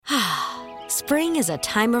Spring is a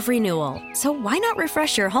time of renewal, so why not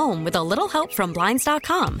refresh your home with a little help from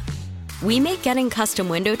Blinds.com? We make getting custom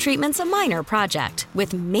window treatments a minor project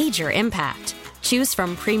with major impact. Choose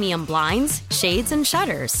from premium blinds, shades, and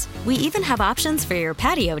shutters. We even have options for your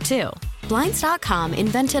patio, too. Blinds.com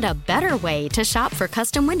invented a better way to shop for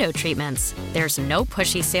custom window treatments. There's no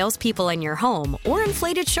pushy salespeople in your home or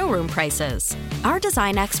inflated showroom prices. Our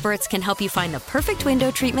design experts can help you find the perfect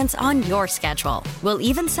window treatments on your schedule. We'll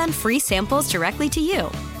even send free samples directly to you.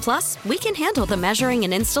 Plus, we can handle the measuring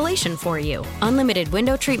and installation for you. Unlimited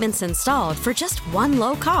window treatments installed for just one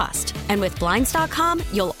low cost. And with Blinds.com,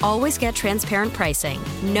 you'll always get transparent pricing.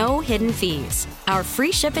 No hidden fees. Our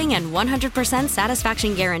free shipping and 100%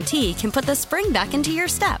 satisfaction guarantee can put the spring back into your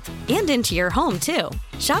step and into your home, too.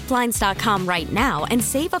 Shop Blinds.com right now and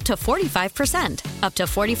save up to 45%. Up to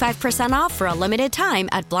 45% off for a limited time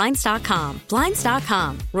at Blinds.com.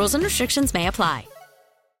 Blinds.com. Rules and restrictions may apply.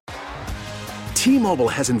 T-Mobile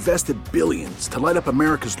has invested billions to light up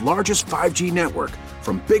America's largest 5G network,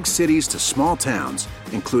 from big cities to small towns,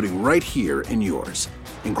 including right here in yours.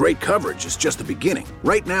 And great coverage is just the beginning.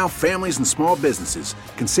 Right now, families and small businesses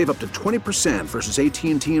can save up to 20% versus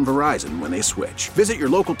AT&T and Verizon when they switch. Visit your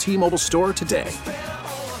local T-Mobile store today.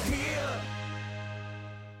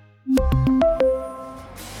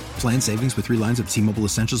 Plan savings with 3 lines of T-Mobile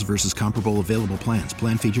Essentials versus comparable available plans.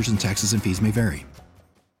 Plan features and taxes and fees may vary.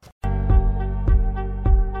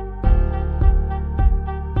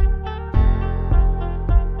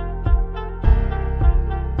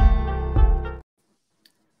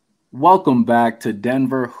 Welcome back to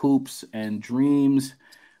Denver Hoops and Dreams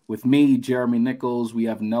with me, Jeremy Nichols. We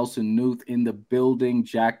have Nelson Nuth in the building,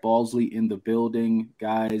 Jack Balsley in the building.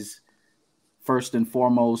 Guys, first and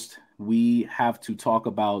foremost, we have to talk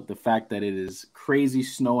about the fact that it is crazy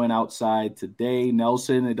snowing outside today.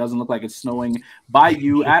 Nelson, it doesn't look like it's snowing by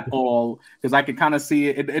you at all, because I can kind of see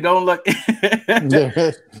it. It don't look.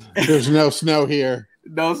 There's no snow here.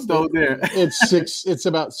 No snow there. It's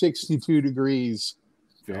about 62 degrees.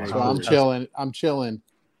 So I'm chilling.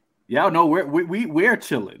 Yeah, no, we're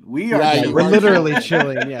chilling. We are. Yeah, we're literally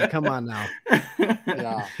chilling. Yeah, come on now.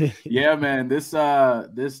 Yeah, man. This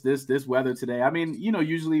weather today. I mean,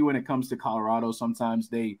 usually when it comes to Colorado, sometimes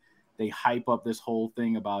they hype up this whole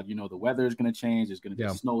thing about the weather is going to change. There's going to be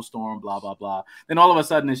a snowstorm, blah blah blah. Then all of a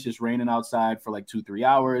sudden it's just raining outside for like 2-3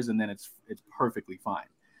 hours, and then it's perfectly fine.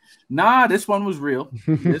 Nah, this one was real.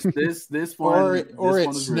 This one, or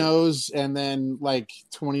it snows and then like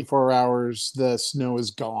 24 hours the snow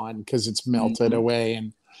is gone because it's melted away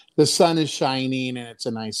and the sun is shining and it's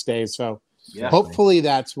a nice day. So hopefully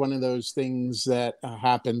that's one of those things that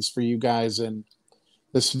happens for you guys and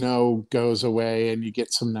the snow goes away and you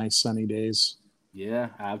get some nice sunny days. Yeah,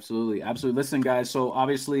 absolutely. Listen, guys. So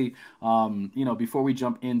obviously, before we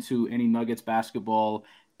jump into any Nuggets basketball,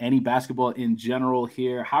 any basketball in general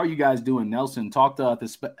here, how are you guys doing? Nelson, talk to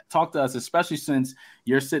us, especially since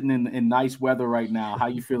you're sitting in nice weather right now. How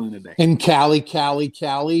you feeling today? In Cali.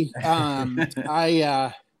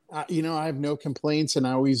 I have no complaints, and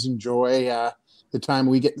I always enjoy the time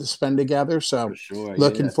we get to spend together. So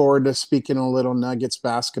looking forward to speaking a little Nuggets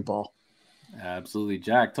basketball. Absolutely.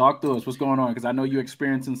 Jack, talk to us. What's going on? Because I know you're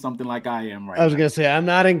experiencing something like I am right now. I was going to say, I'm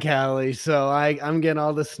not in Cali, so I'm getting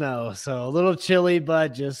all the snow. So a little chilly, but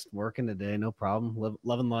just working today. No problem.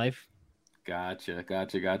 Loving life. Gotcha.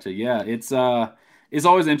 Yeah, it's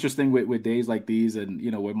always interesting with days like these and,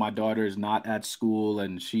 when my daughter is not at school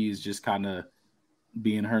and she's just kind of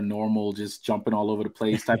being her normal, just jumping all over the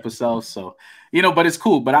place type of self. So, but it's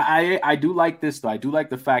cool. But I do like this, though. I do like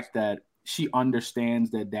the fact that she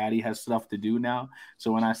understands that daddy has stuff to do now.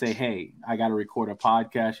 So when I say, hey, I got to record a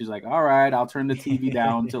podcast, she's like, all right, I'll turn the TV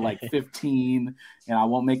down to like 15 and I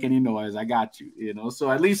won't make any noise. I got you,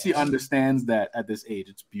 So at least she understands that at this age.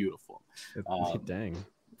 It's beautiful. Dang.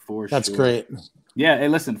 For That's sure. great. Yeah. Hey,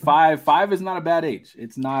 listen, five is not a bad age.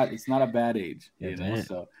 It's not a bad age,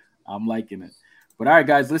 so I'm liking it. But all right,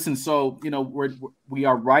 guys, listen. So, we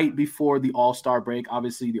are right before the All-Star break.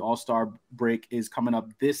 Obviously, the All-Star break is coming up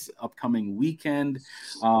this upcoming weekend.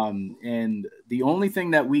 And the only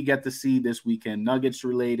thing that we get to see this weekend, Nuggets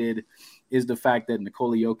related, is the fact that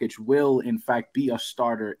Nikola Jokic will, in fact, be a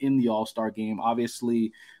starter in the All-Star game.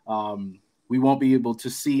 Obviously, we won't be able to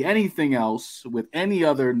see anything else with any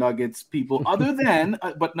other Nuggets people other than,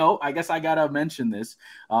 but no, I guess I got to mention this.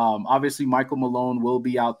 Obviously, Michael Malone will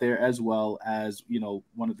be out there as well as,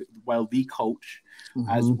 the coach,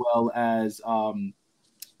 as well as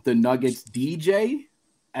the Nuggets DJ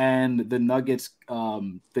and the Nuggets,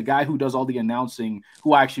 the guy who does all the announcing,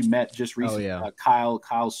 who I actually met just recently,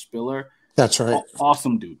 Kyle Spiller. That's right.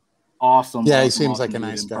 Awesome dude. awesome. Yeah, awesome, he seems awesome like a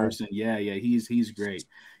nice guy. Person. Yeah, he's great.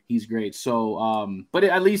 He's great. So, but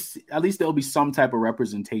at least there'll be some type of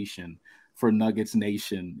representation for Nuggets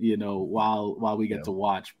Nation, while we get to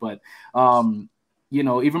watch. But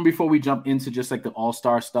even before we jump into just like the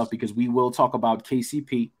All-Star stuff, because we will talk about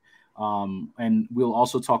KCP. And we'll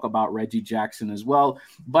also talk about Reggie Jackson as well.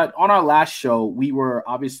 But on our last show, we were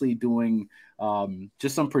obviously doing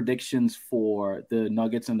just some predictions for the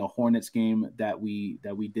Nuggets and the Hornets game that we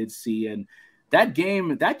did see. And that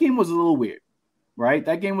game was a little weird, right?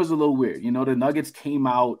 That game was a little weird. The Nuggets came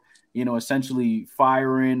out, essentially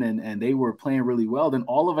firing and they were playing really well. Then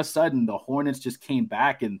all of a sudden the Hornets just came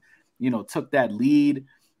back and, took that lead.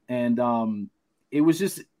 And it was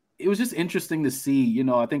just interesting to see.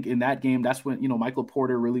 I think in that game, that's when, Michael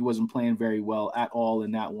Porter really wasn't playing very well at all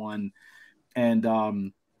in that one. And,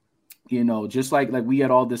 just like we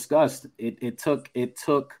had all discussed, it took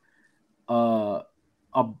a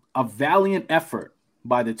valiant effort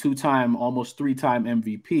by the two-time, almost three-time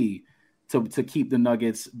MVP to keep the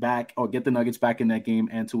Nuggets back or get the Nuggets back in that game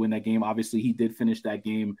and to win that game. Obviously, he did finish that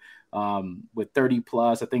game with 30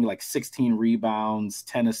 plus, I think like 16 rebounds,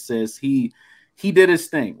 10 assists. He did his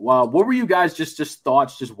thing. Well, what were you guys just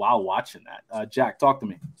thoughts just while watching that? Jack, talk to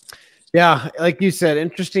me. Yeah, like you said,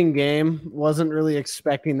 interesting game. Wasn't really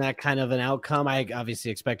expecting that kind of an outcome. I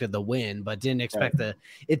obviously expected the win, but didn't expect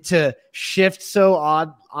it to shift so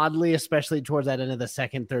oddly, especially towards that end of the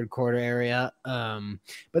second, third quarter area.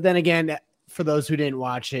 But then again, for those who didn't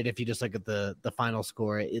watch it, if you just look at the final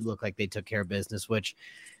score, it looked like they took care of business, which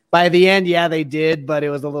by the end, yeah, they did, but it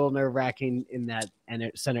was a little nerve-wracking in that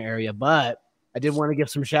center area. But I did want to give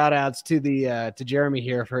some shout outs to to Jeremy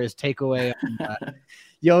here for his takeaway on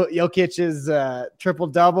Jokic's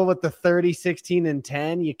triple-double with the 30, 16, and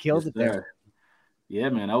 10. You killed it there. Yeah,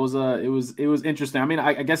 man. That was it was interesting. I mean,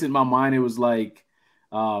 I guess in my mind it was like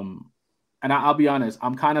and I'll be honest,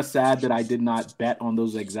 I'm kind of sad that I did not bet on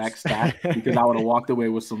those exact stats because I would have walked away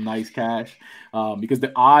with some nice cash. Because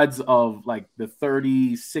the odds of like the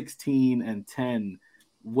 30, 16, and 10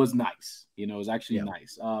 was nice. It was actually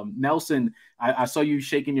nice. Nelson, I saw you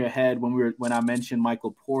shaking your head when I mentioned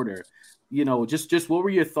Michael Porter. Just what were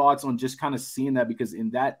your thoughts on just kind of seeing that? Because in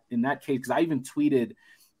that case, because I even tweeted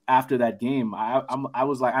after that game, I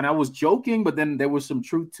was like, and I was joking, but then there was some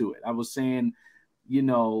truth to it. I was saying,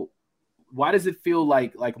 why does it feel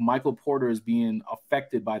like Michael Porter is being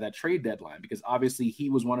affected by that trade deadline? Because obviously he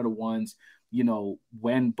was one of the ones,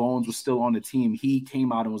 when Bones was still on the team, he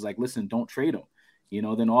came out and was like, listen, don't trade him.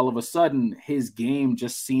 Then all of a sudden his game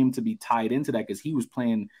just seemed to be tied into that because he was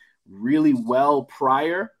playing really well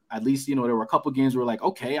prior. At least, there were a couple of games where like,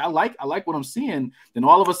 okay, I like what I'm seeing. Then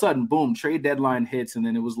all of a sudden, boom, trade deadline hits. And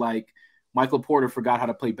then it was like Michael Porter forgot how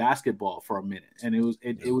to play basketball for a minute. And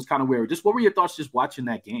it was kind of weird. Just what were your thoughts just watching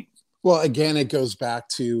that game? Well, again, it goes back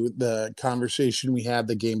to the conversation we had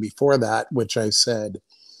the game before that, which I said,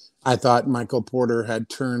 I thought Michael Porter had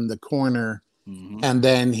turned the corner. Mm-hmm. And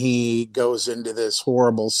then he goes into this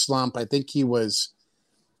horrible slump. I think he was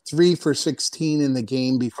 3 for 16 in the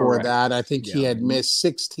game before that. I think he had missed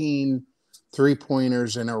 16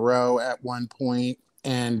 3-pointers in a row at one point.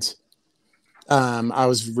 And I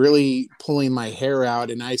was really pulling my hair out.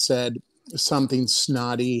 And I said something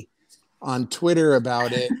snotty on Twitter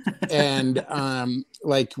about it. And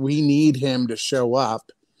we need him to show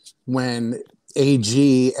up when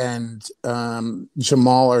AG and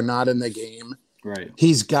Jamal are not in the game. Right.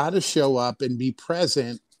 He's got to show up and be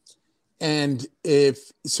present. And he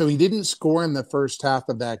didn't score in the first half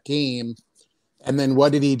of that game. And then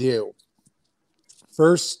what did he do?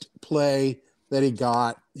 First play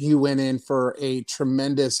that he went in for a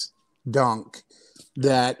tremendous dunk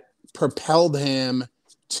that propelled him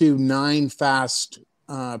to 9 fast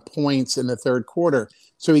points in the third quarter.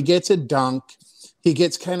 So he gets a dunk. He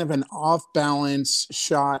gets kind of an off-balance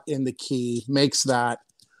shot in the key, makes that.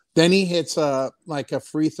 Then he hits a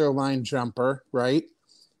free throw line jumper, right?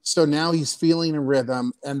 So now he's feeling a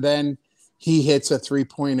rhythm, and then he hits a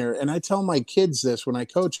 3-pointer. And I tell my kids this when I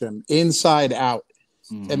coach them, inside out.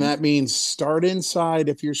 Mm-hmm. And that means start inside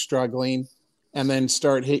if you're struggling, and then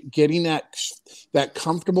start getting that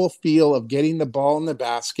comfortable feel of getting the ball in the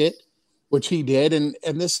basket, which he did. And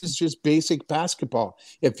this is just basic basketball.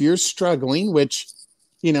 If you're struggling, which,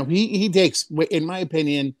 he takes, in my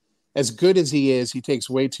opinion, as good as he is, he takes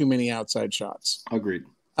way too many outside shots. Agreed.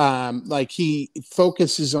 He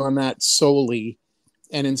focuses on that solely.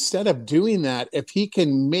 And instead of doing that, if he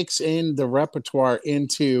can mix in the repertoire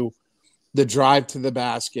into the drive to the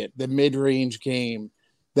basket, the mid-range game,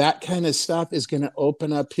 that kind of stuff is going to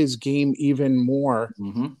open up his game even more.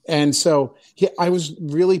 Mm-hmm. And so I was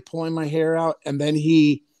really pulling my hair out. And then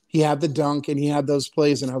he he had the dunk and he had those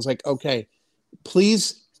plays. And I was like, okay,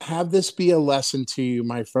 please have this be a lesson to you,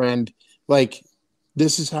 my friend. Like,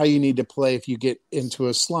 this is how you need to play if you get into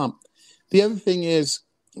a slump. The other thing is,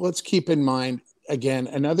 let's keep in mind, again,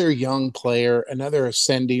 another young player, another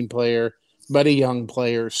ascending player, but a young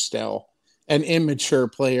player still, an immature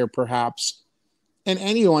player perhaps. And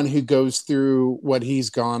anyone who goes through what he's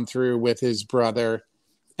gone through with his brother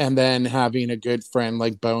and then having a good friend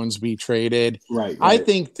like Bones be traded, right. I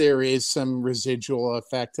think there is some residual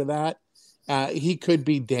effect to that. He could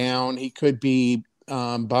be down. He could be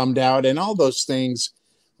bummed out, and all those things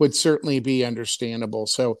would certainly be understandable.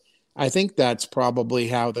 So I think that's probably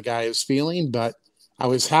how the guy is feeling, but I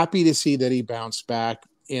was happy to see that he bounced back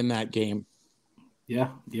in that game. Yeah,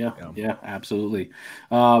 absolutely.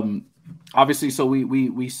 Obviously, so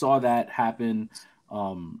we saw that happen.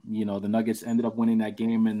 The Nuggets ended up winning that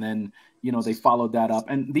game, and then, they followed that up.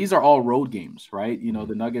 And these are all road games, right?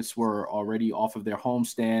 The Nuggets were already off of their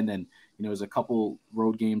homestand, and, there's a couple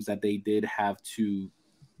road games that they did have to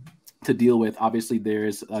deal with. Obviously,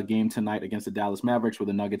 there's a game tonight against the Dallas Mavericks where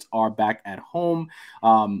the Nuggets are back at home.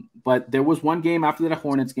 But there was one game after the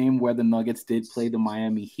Hornets game where the Nuggets did play the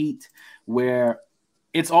Miami Heat, where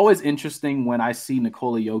it's always interesting when I see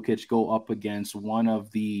Nikola Jokic go up against one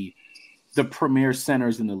of the premier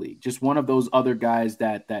centers in the league, just one of those other guys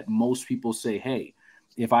that most people say, hey,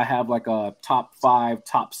 if I have like a top 5,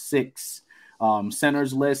 top 6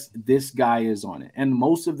 centers list, this guy is on it. And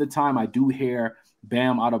most of the time I do hear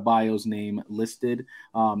Bam Adebayo's name listed.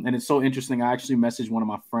 And it's so interesting. I actually messaged one of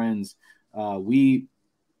my friends. We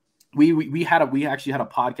actually had a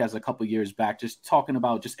podcast a couple years back just talking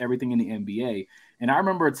about just everything in the NBA. And I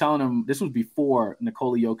remember telling him, this was before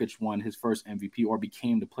Nikola Jokic won his first MVP or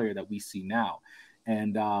became the player that we see now.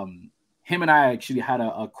 And him and I actually had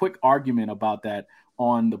a quick argument about that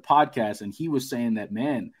on the podcast. And he was saying that,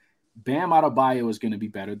 man, Bam Adebayo is going to be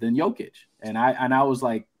better than Jokic. And I was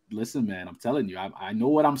like, listen, man, I'm telling you, I know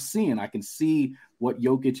what I'm seeing. I can see what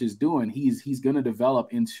Jokic is doing. He's going to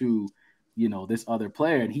develop into, this other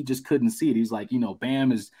player. And he just couldn't see it. He's like,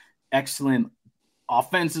 Bam is excellent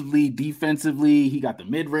offensively, defensively. He got the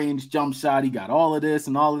mid-range jump shot. He got all of this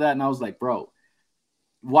and all of that. And I was like, bro,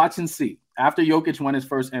 watch and see. After Jokic won his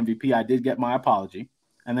first MVP, I did get my apology.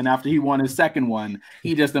 And then after he won his second one,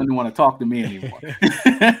 he just doesn't want to talk to me anymore.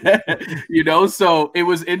 So it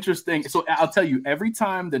was interesting. So I'll tell you, every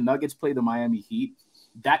time the Nuggets play the Miami Heat,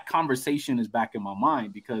 that conversation is back in my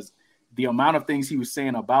mind because the amount of things he was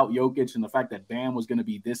saying about Jokic and the fact that Bam was going to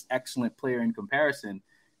be this excellent player in comparison.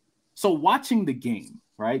 So watching the game,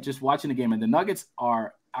 right? Just watching the game, and the Nuggets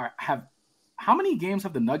have how many games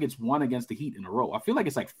have the Nuggets won against the Heat in a row? I feel like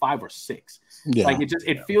it's like 5 or 6. Yeah. Like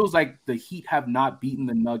it feels like the Heat have not beaten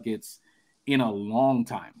the Nuggets in a long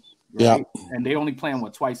time. Right? Yeah. And they only play them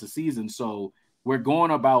twice a season. So we're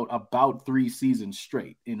going about 3 seasons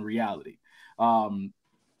straight in reality.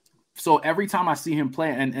 So every time I see him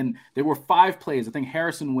play, and there were 5 plays, I think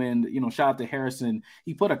Harrison Wind, shout out to Harrison.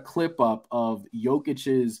 He put a clip up of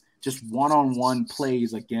Jokic's just one-on-one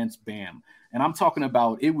plays against Bam. And I'm talking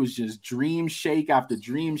about, it was just dream shake after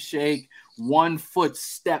dream shake, 1 foot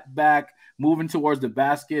step back, moving towards the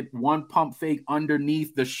basket, 1 pump fake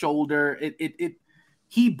underneath the shoulder.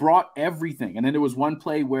 He brought everything. And then there was 1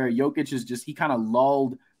 play where Jokic he kind of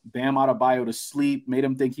lulled Bam Adebayo to sleep, made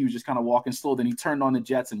him think he was just kind of walking slow. Then he turned on the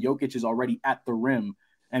Jets, and Jokic is already at the rim,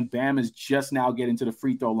 and Bam is just now getting to the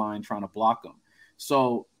free throw line trying to block him.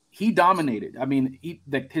 So he dominated. I mean,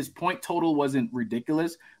 his point total wasn't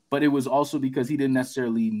ridiculous, but it was also because he didn't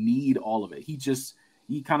necessarily need all of it.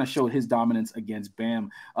 He kind of showed his dominance against Bam.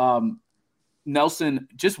 Nelson,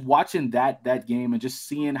 just watching that game and just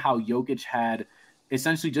seeing how Jokic had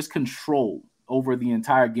essentially just control over the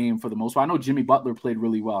entire game for the most part. I know Jimmy Butler played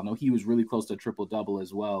really well. I know he was really close to a triple-double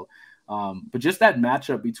as well. But just that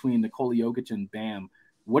matchup between Nikola Jokic and Bam,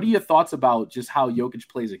 what are your thoughts about just how Jokic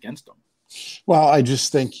plays against him? Well, I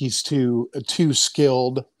just think he's too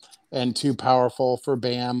skilled and too powerful for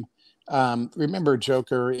Bam. Remember,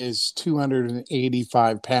 Joker is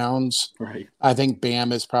 285 pounds. Right. I think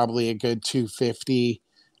Bam is probably a good 250.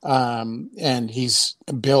 And he's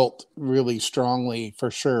built really strongly for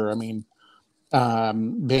sure. I mean,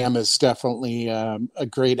 Bam is definitely a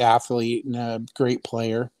great athlete and a great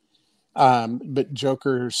player. But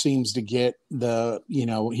Joker seems to get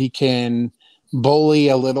he can bully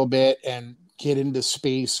a little bit and get into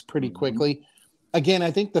space pretty quickly. Again,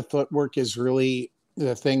 I think the footwork is really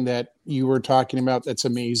the thing that you were talking about that's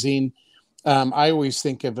amazing. I always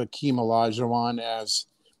think of Akeem Olajuwon as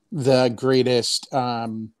the greatest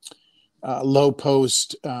low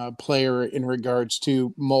post player in regards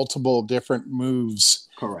to multiple different moves.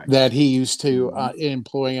 Correct. That he used to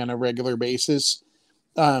employ on a regular basis.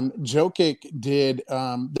 Jokic did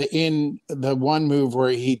the one move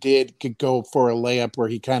where he could go for a layup where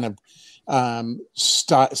he kind of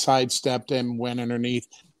sidestepped and went underneath.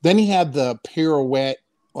 Then he had the pirouette,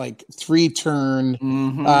 like 3-turn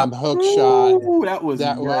hook shot. That was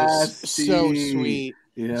so sweet.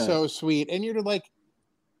 Yeah. So sweet. And you're like,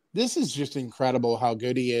 this is just incredible how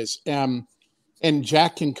good he is. And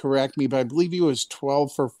Jack can correct me, but I believe he was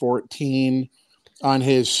 12 for 14 on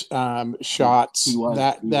his shots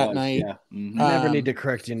that night. Yeah. I never need to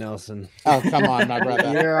correct you, Nelson. Oh, come on, my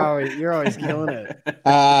brother. you're always killing it.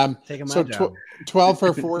 Taking my job. 12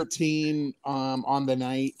 for 14 on the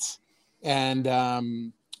night. And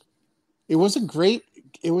it was one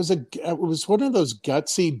of those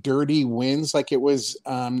gutsy, dirty wins. Like it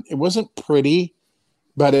wasn't pretty,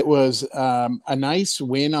 but it was a nice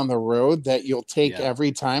win on the road that you'll take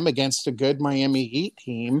every time against a good Miami Heat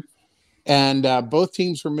team. And both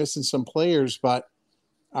teams were missing some players, but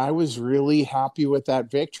I was really happy with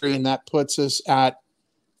that victory. And that puts us at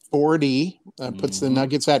 40, puts the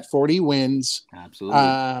Nuggets at 40 wins.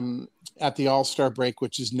 Absolutely. At the All-Star break,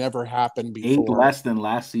 which has never happened before. 8 less than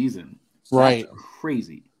last season. Right. That's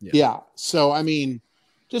crazy. Yeah. So, I mean,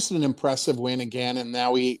 just an impressive win again. And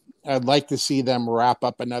now I'd like to see them wrap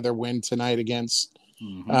up another win tonight against,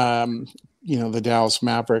 the Dallas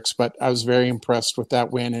Mavericks. But I was very impressed with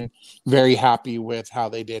that win and very happy with how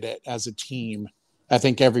they did it as a team. I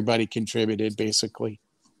think everybody contributed, basically.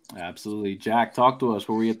 Absolutely. Jack, talk to us.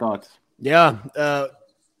 What were your thoughts? Yeah.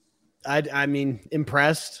 I mean,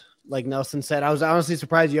 impressed. Like Nelson said, I was honestly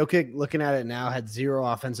surprised. Jokic, looking at it now, had 0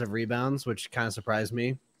 offensive rebounds, which kind of surprised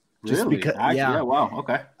me. Just really? Because, yeah. Wow.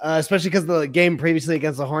 Okay. Especially because the game previously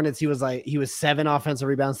against the Hornets, he was 7 offensive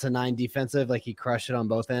rebounds to 9 defensive. Like he crushed it on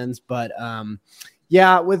both ends. But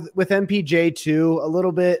with MPJ too, a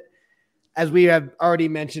little bit, as we have already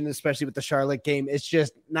mentioned, especially with the Charlotte game, it's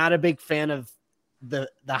just not a big fan of the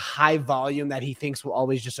high volume that he thinks will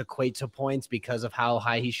always just equate to points because of how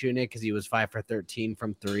high he's shooting it, because he was 5 for 13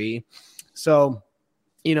 from 3. So,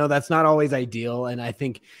 that's not always ideal. And I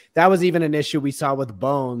think that was even an issue we saw with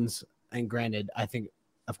Bones. And granted, I think,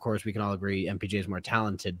 of course, we can all agree MPJ is more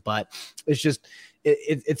talented, but it's just,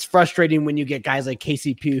 it's frustrating when you get guys like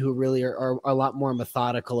KCP who really are a lot more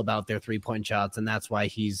methodical about their 3-point shots. And that's why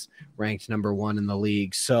he's ranked number 1 in the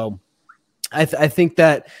league. So I think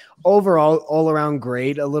that overall, all around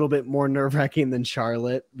great, a little bit more nerve-wracking than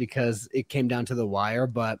Charlotte because it came down to the wire,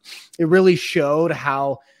 but it really showed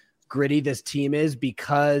how gritty this team is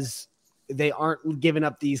because they aren't giving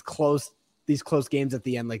up these close games at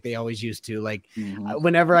the end like they always used to. Like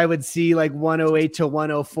whenever I would see like 108 to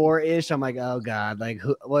 104 ish, I'm like, oh God, like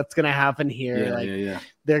what's going to happen here?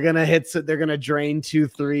 They're going to drain 2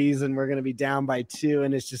 threes and we're going to be down by 2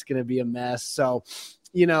 and it's just going to be a mess. So,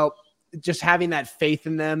 just having that faith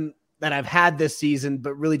in them that I've had this season,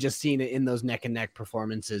 but really just seeing it in those neck and neck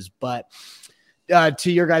performances. But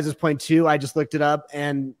to your guys' point too, I just looked it up,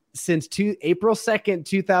 and since April 2nd,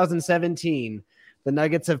 2017, the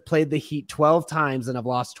Nuggets have played the Heat 12 times and have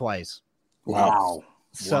lost twice. Wow.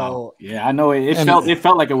 So yeah, I know it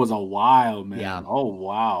felt like it was a while, man. Yeah. Oh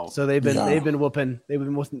wow. So they've been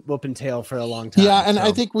whooping tail for a long time. Yeah, and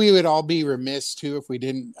I think we would all be remiss too if we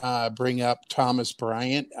didn't bring up Thomas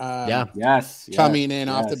Bryant. Coming in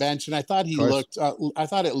off the bench, and I thought he looked. I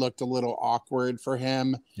thought it looked a little awkward for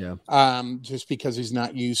him. Yeah. Just because he's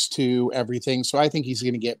not used to everything, so I think he's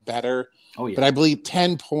going to get better. Oh yeah. But I believe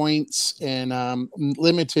 10 points in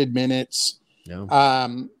limited minutes. Yeah.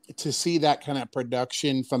 To see that kind of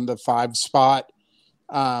production from the 5 spot,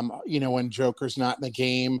 when Joker's not in the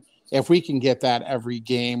game, if we can get that every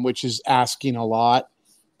game, which is asking a lot,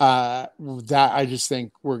 that I just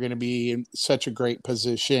think we're going to be in such a great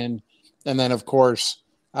position. And then, of course,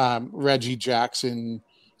 Reggie Jackson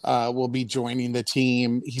will be joining the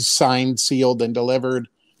team. He's signed, sealed, and delivered.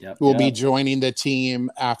 Will be joining the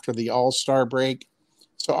team after the All-Star break.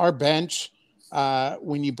 So our bench,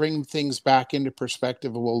 when you bring things back into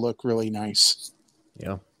perspective, it will look really nice.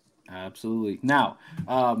 Yeah, absolutely. Now,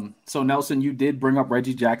 so Nelson, you did bring up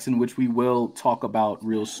Reggie Jackson, which we will talk about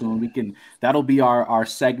real soon. That'll be our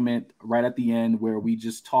segment right at the end where we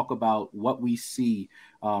just talk about what we see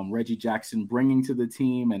Reggie Jackson bringing to the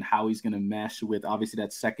team and how he's going to mesh with obviously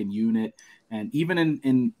that second unit. And even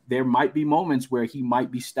in there might be moments where he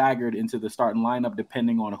might be staggered into the starting lineup,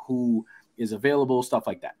 depending on who is available, stuff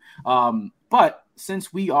like that. But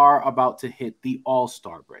since we are about to hit the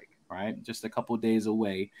All-Star break, right? Just a couple of days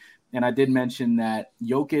away. And I did mention that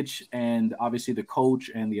Jokic and obviously the coach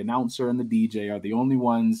and the announcer and the DJ are the only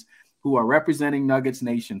ones who are representing Nuggets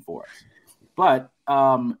Nation for us. But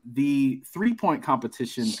the 3-point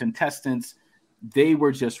competition contestants, they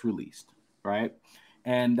were just released, right?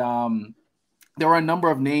 And there were a number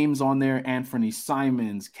of names on there: Anthony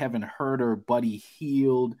Simons, Kevin Huerter, Buddy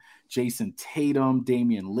Hield, Jason Tatum,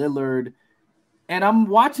 Damian Lillard. And I'm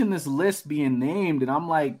watching this list being named, and I'm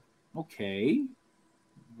like, okay,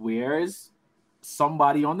 where is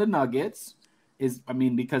somebody on the Nuggets?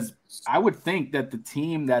 Because I would think that the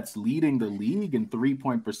team that's leading the league in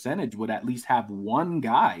 3-point percentage would at least have one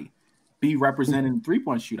guy be representing the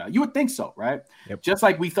 3-point shootout. You would think so, right? Yep. Just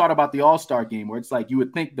like we thought about the All-Star game, where it's like you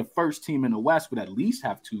would think the first team in the West would at least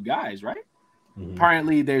have 2 guys, right? Mm-hmm.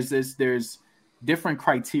 Apparently there's different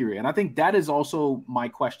criteria. And I think that is also my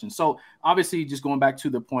question. So obviously, just going back to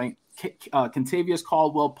the point, Kentavious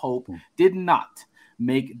Caldwell-Pope did not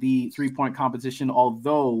make the 3-point competition,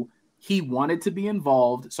 although he wanted to be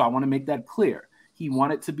involved. So I want to make that clear. He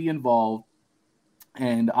wanted to be involved,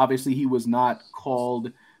 and obviously he was not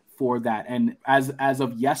called for that. And as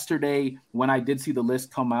of yesterday, when I did see the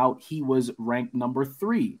list come out, he was ranked number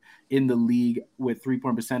 3 in the league with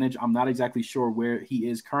 3-point percentage. I'm not exactly sure where he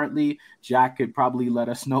is currently. Jack could probably let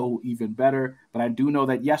us know even better, but I do know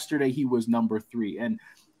that yesterday he was number 3. And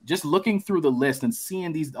just looking through the list and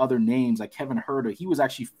seeing these other names like Kevin Huerter, he was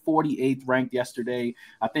actually 48th ranked yesterday.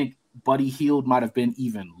 I think Buddy Hield might have been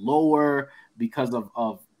even lower because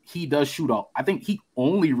of he does shoot up. I think he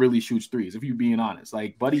only really shoots threes, if you're being honest.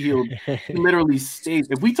 Like Buddy Hield literally stays.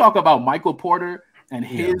 If we talk about Michael Porter and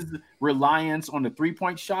his reliance on the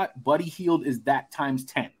 3-point shot, Buddy Hield is that times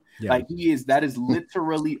 10. Yeah. Like that is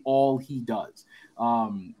literally all he does.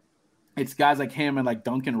 It's guys like him and like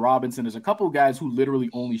Duncan Robinson. There's a couple of guys who literally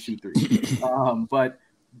only shoot threes. But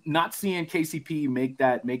not seeing KCP make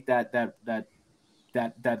that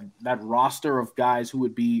roster of guys who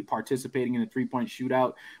would be participating in a 3-point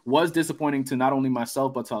shootout was disappointing to not only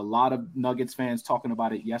myself, but to a lot of Nuggets fans talking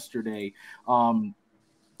about it yesterday.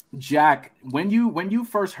 Jack, when you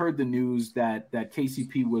first heard the news that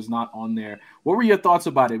KCP was not on there, what were your thoughts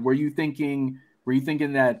about it? Were you thinking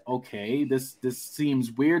that, okay, this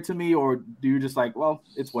seems weird to me, or do you just like, well,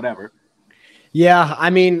 it's whatever? Yeah, I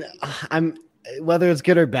mean, whether it's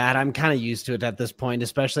good or bad, I'm kind of used to it at this point,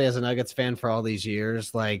 especially as a Nuggets fan for all these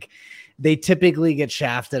years. Like, they typically get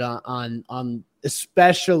shafted on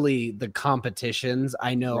especially the competitions.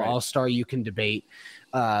 I know right. All-Star, you can debate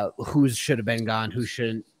who should have been gone, who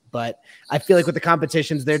shouldn't, but I feel like with the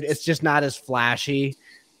competitions, it's just not as flashy.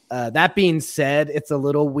 That being said, it's a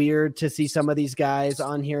little weird to see some of these guys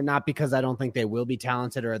on here, not because I don't think they will be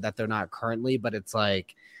talented or that they're not currently, but it's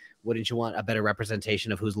like, wouldn't you want a better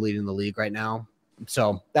representation of who's leading the league right now?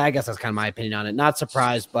 So I guess that's kind of my opinion on it. Not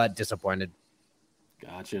surprised, but disappointed.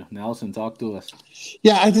 Gotcha. Nelson, talk to us.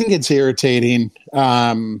 Yeah, I think it's irritating.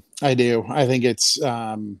 I do. I think it's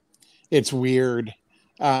weird.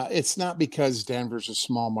 It's not because Denver's a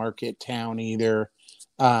small market town either.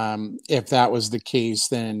 If that was the case,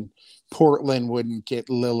 then Portland wouldn't get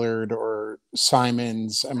Lillard or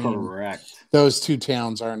Simons. I mean, correct. Those 2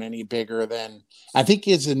 towns aren't any bigger than, I think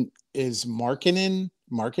is Markkanen in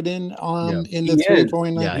the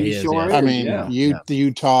 3-point line? Yeah, he is. Sure. I mean,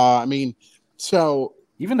 Utah. I mean, so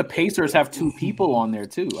even the Pacers have 2 people on there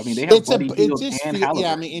too. I mean, they have Buddy Hield and Halliburton.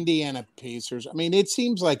 Yeah, I mean, Indiana Pacers. I mean, it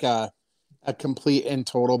seems like a complete and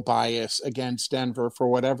total bias against Denver for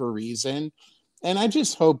whatever reason. And I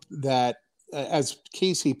just hope that, as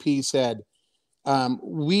KCP said,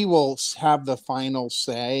 we will have the final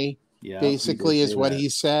say, basically, is what he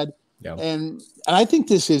said. Yeah. And I think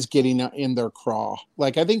this is getting in their craw.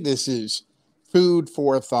 Like, I think this is food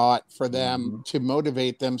for thought for them to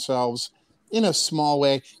motivate themselves in a small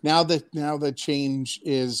way. Now the change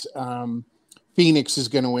is Phoenix is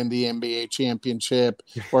going to win the NBA championship,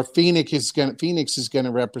 or Phoenix is going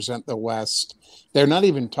to represent the West. They're not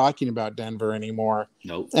even talking about Denver anymore.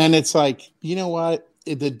 Nope. And it's like, you know what?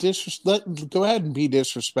 Go ahead and be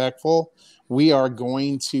disrespectful. We are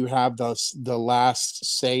going to have the last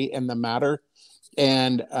say in the matter.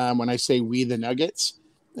 And when I say we, the Nuggets,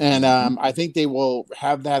 and I think they will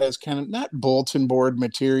have that as kind of not bulletin board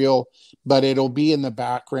material, but it'll be in the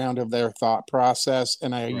background of their thought process.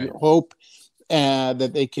 And I hope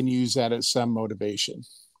that they can use that as some motivation.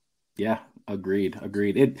 Yeah, agreed.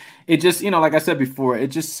 It just, like I said before, it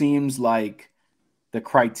just seems like the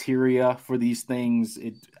criteria for these things.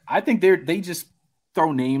 I think they just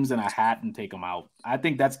throw names in a hat and take them out. I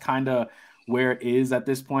think that's kind of where it is at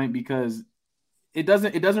this point, because it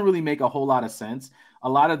doesn't really make a whole lot of sense. a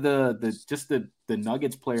lot of the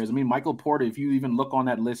Nuggets players. I mean, Michael Porter, if you even look on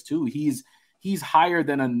that list too, he's higher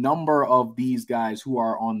than a number of these guys who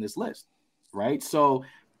are on this list, right? So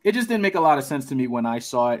it just didn't make a lot of sense to me when I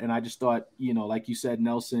saw it, and I just thought, like you said,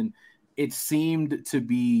 Nelson, it seemed to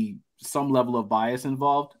be some level of bias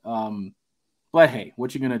involved. But hey,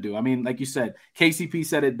 what you gonna do? I mean, like you said, KCP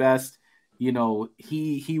said it best.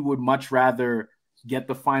 He would much rather get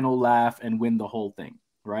the final laugh and win the whole thing,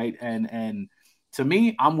 right? And to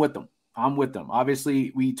me, I'm with them.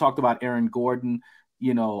 Obviously, we talked about Aaron Gordon.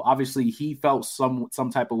 Obviously he felt some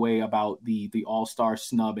type of way about the All-Star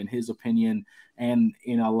snub in his opinion, and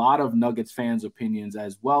in a lot of Nuggets fans' opinions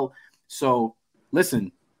as well. So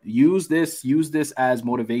listen, use this as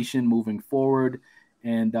motivation moving forward,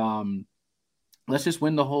 and let's just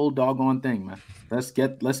win the whole doggone thing, man. Let's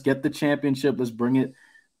get the championship. Let's bring it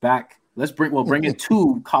back. Bring it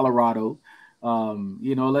to Colorado.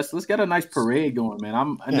 Let's get a nice parade going,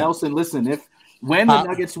 man. Nelson, listen, when the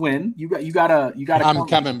Nuggets win, you gotta. I'm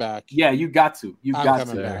coming back. Yeah, you got to. I'm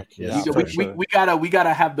coming back. Yeah, we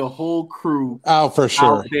gotta have the whole crew. Oh, for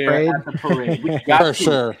sure. Out there at the parade. We got for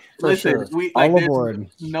sure. Listen, all aboard.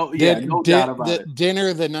 No doubt about it.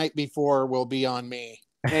 Dinner the night before will be on me.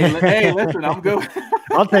 Hey, listen, I'm good.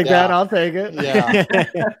 I'll take that. I'll take it. Yeah.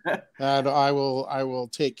 And I will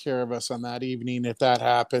take care of us on that evening if that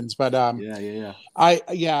happens. But yeah. I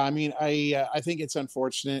think it's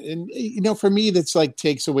unfortunate, and for me that's like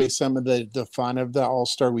takes away some of the fun of the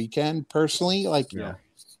All-Star weekend personally. Like,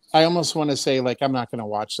 I almost want to say, like, I'm not going to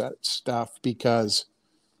watch that stuff because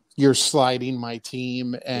you're sliding my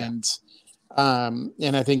team, and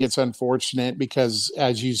I think it's unfortunate because,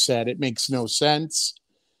 as you said, it makes no sense.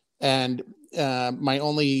 And my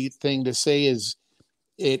only thing to say is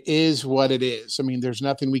it is what it is. I mean, there's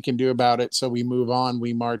nothing we can do about it. So we move on,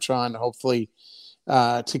 we march on, hopefully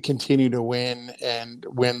to continue to win and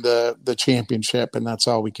win the championship. And that's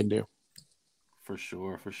all we can do. For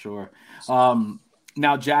sure.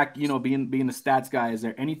 Now, Jack, being the stats guy, is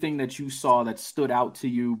there anything that you saw that stood out to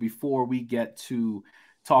you before we get to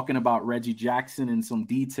talking about Reggie Jackson in some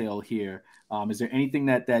detail here? Is there anything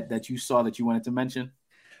that you saw that you wanted to mention?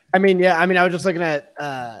 I was just looking at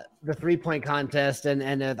the 3-point contest,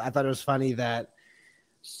 and I thought it was funny that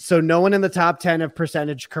so no one in the top 10 of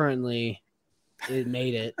percentage currently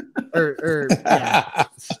made it, or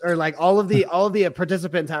like all of the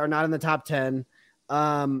participants are not in the top 10.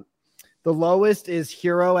 The lowest is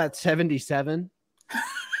Hero at 77.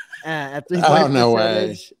 At 3 oh, no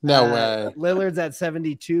way. Lillard's at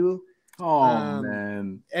 72. Oh,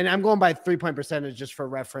 man. And I'm going by 3-point percentage just for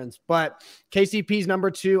reference. But KCP's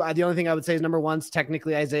number 2. The only thing I would say is number 1's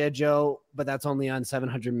technically Isaiah Joe, but that's only on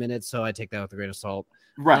 700 minutes, so I take that with a grain of salt.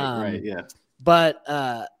 Right, yeah. But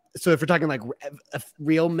so if we're talking like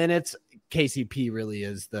real minutes, KCP really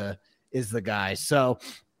is the guy. So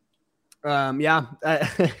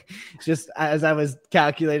just as I was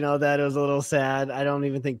calculating all that, it was a little sad. I don't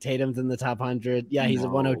even think Tatum's in the top 100. Yeah, he's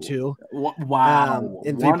at 102. Wow.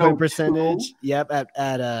 In 3-point percentage. Yep,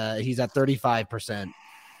 at he's at 35%.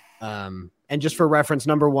 And just for reference,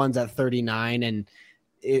 number 1's at 39, and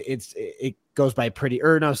it goes by pretty.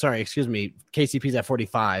 Or no, sorry, excuse me. KCP's at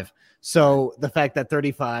 45. So the fact that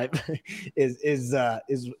 35 is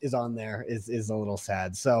on there is a little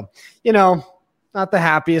sad. So not the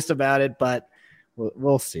happiest about it, but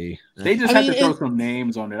we'll see. They just had to throw some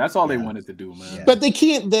names on there. That's all they wanted to do, man. But they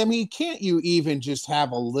can't. I mean, can't you even just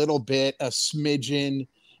have a smidgen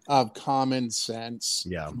of common sense?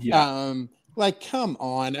 Yeah. Like, come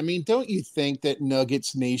on. I mean, don't you think that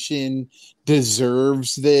Nuggets Nation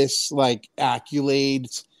deserves this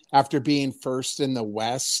accolades after being first in the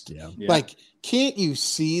West? Yeah. Like, can't you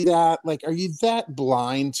see that? Like, are you that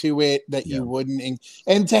blind to it that you wouldn't?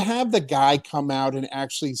 And to have the guy come out and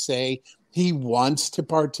actually say he wants to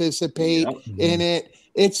participate in it,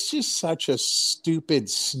 it's just such a stupid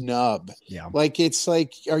snub. Yeah. Like, it's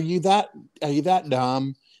like, are you that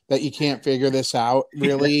dumb that you can't figure this out?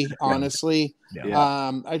 Really, honestly.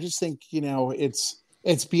 Yeah. I just think,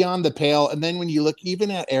 it's beyond the pale. And then when you look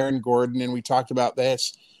even at Aaron Gordon, and we talked about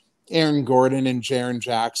this, Aaron Gordon and Jaren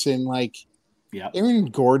Jackson, Aaron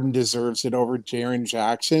Gordon deserves it over Jaren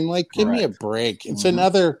Jackson. Like, give me a break. It's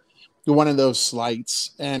another one of those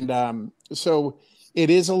slights. And so it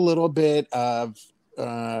is a little bit of,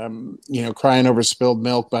 crying over spilled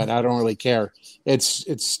milk, but I don't really care.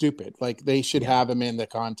 It's stupid. Like, they should have him in the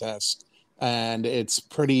contest, and it's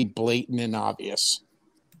pretty blatant and obvious.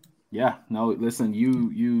 Yeah, no, listen,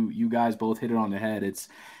 you guys both hit it on the head. It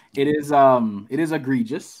is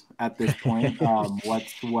egregious at this point,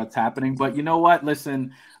 what's happening. But you know what?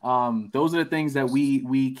 Listen, those are the things that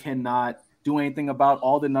we cannot do anything about.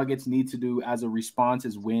 All the Nuggets need to do as a response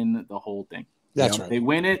is win the whole thing. That's right. They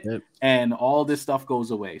win it, and all this stuff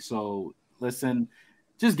goes away. So listen,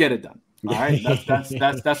 just get it done. All right,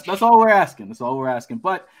 that's all we're asking. That's all we're asking.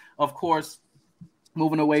 But of course,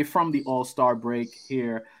 moving away from the All-Star break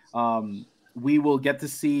here, we will get to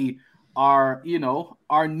see our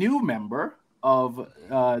new member of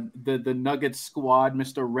the Nuggets squad,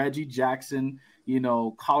 Mr. Reggie Jackson.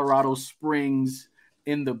 Colorado Springs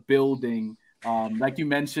in the building. Like you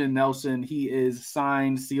mentioned, Nelson, he is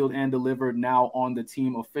signed, sealed, and delivered now on the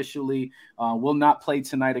team officially. Will not play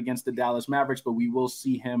tonight against the Dallas Mavericks, but we will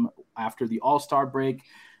see him after the All-Star break.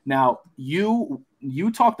 Now, you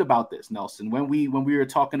talked about this, Nelson, when we were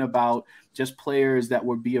talking about just players that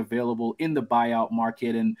would be available in the buyout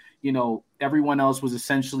market, and everyone else was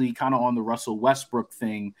essentially kind of on the Russell Westbrook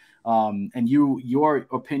thing. And your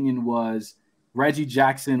opinion was Reggie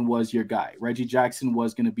Jackson was your guy. Reggie Jackson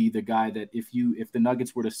was going to be the guy that if the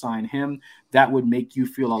Nuggets were to sign him, that would make you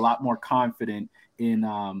feel a lot more confident in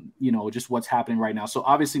just what's happening right now. So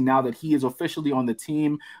obviously now that he is officially on the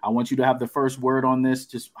team, I want you to have the first word on this.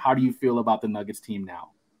 Just how do you feel about the Nuggets team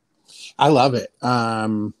now? I love it.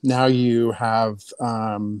 Now you have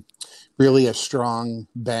really a strong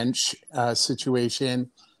bench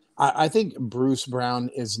situation. I think Bruce Brown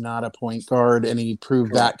is not a point guard, and he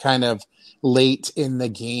proved that kind of late in the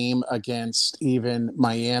game against even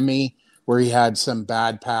Miami, where he had some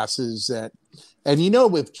bad passes that, and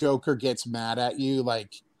if Joker gets mad at you,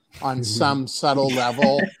 like on some subtle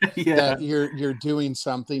level, that you're doing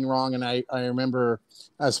something wrong. And I remember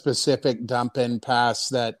a specific dump in pass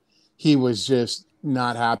that he was just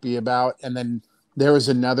not happy about. And then there was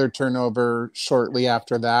another turnover shortly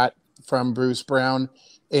after that from Bruce Brown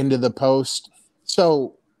into the post.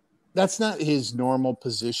 So that's not his normal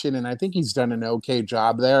position, and I think he's done an okay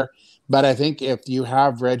job there. But I think if you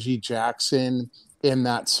have Reggie Jackson in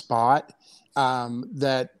that spot,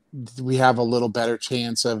 that we have a little better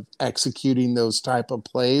chance of executing those type of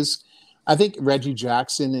plays. I think Reggie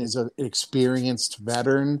Jackson is an experienced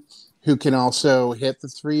veteran who can also hit the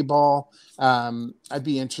three ball. I'd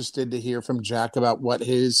be interested to hear from Jack about what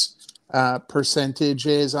his percentage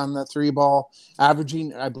is on the three ball,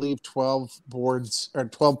 averaging, I believe, 12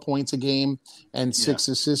 points a game and 6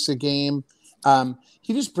 assists a game.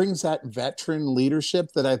 He just brings that veteran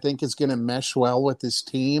leadership that I think is going to mesh well with this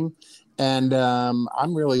team. And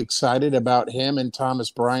I'm really excited about him and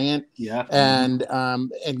Thomas Bryant and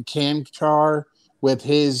Kanchar with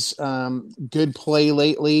his good play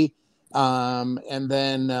lately. And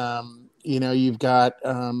then, you've got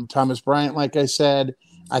Thomas Bryant, like I said.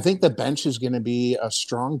 I think the bench is going to be a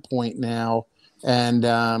strong point now and,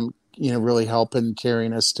 really helping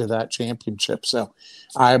carrying us to that championship. So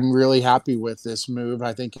I'm really happy with this move.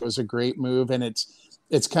 I think it was a great move. And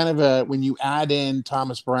it's kind of when you add in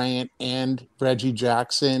Thomas Bryant and Reggie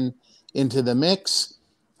Jackson into the mix,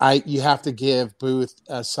 you have to give Booth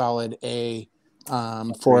a solid A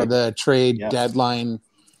for the trade deadline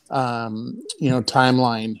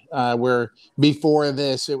timeline, where before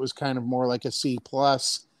this it was kind of more like a C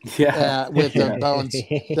plus with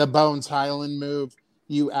the Bones Highland move.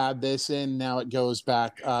 You add this in, now it goes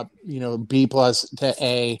back up, B plus to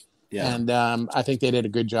A, and I think they did a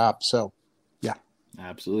good job. So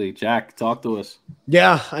absolutely. Jack, talk to us.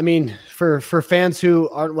 Yeah, I mean, for fans who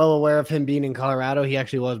aren't well aware of him being in Colorado, he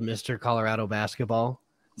actually was Mr. Colorado basketball.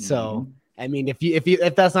 So I mean,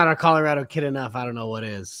 if that's not a Colorado kid enough, I don't know what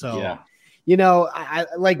is. So, I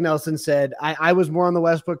like Nelson said, I was more on the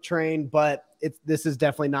Westbrook train, but this is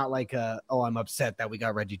definitely not like I'm upset that we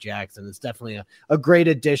got Reggie Jackson. It's definitely a great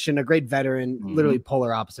addition, a great veteran, literally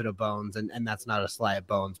polar opposite of Bones. And that's not a slight at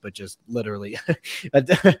Bones, but just literally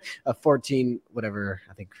a 14, whatever,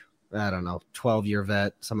 I think, 12-year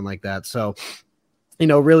vet, something like that. So,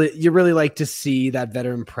 you really like to see that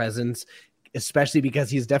veteran presence, especially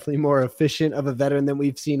because he's definitely more efficient of a veteran than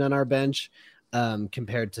we've seen on our bench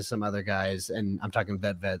compared to some other guys. And I'm talking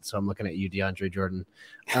vet. So I'm looking at you, DeAndre Jordan.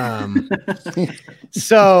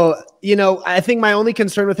 So, I think my only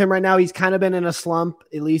concern with him right now, he's kind of been in a slump,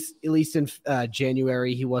 at least in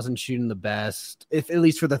January. He wasn't shooting the best, at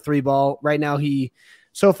least for the three ball. Right now,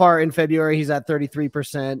 so far in February, he's at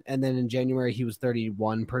 33%. And then in January, he was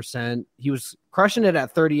 31%. He was crushing it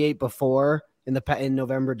at 38 before in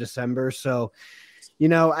November, December. So,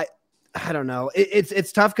 I don't know.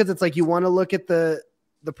 It's tough because it's like you want to look at the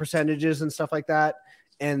percentages and stuff like that.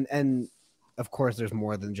 And of course, there's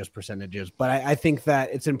more than just percentages. But I think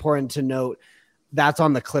that it's important to note that's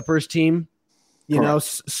on the Clippers team,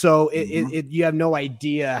 so you have no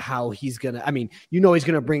idea how he's going to – I mean, he's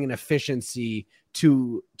going to bring an efficiency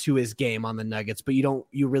to his game on the Nuggets, but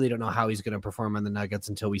you really don't know how he's going to perform on the Nuggets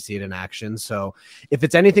until we see it in action. So if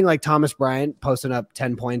it's anything like Thomas Bryant posting up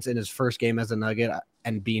 10 points in his first game as a Nugget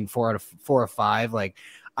and being 4 out of 5, like,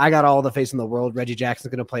 I got all the faith in the world. Reggie Jackson's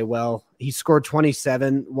going to play well. He scored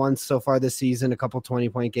 27 once so far this season, a couple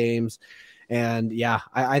 20-point games. And yeah,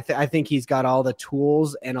 I think he's got all the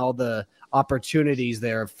tools and all the opportunities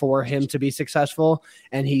there for him to be successful.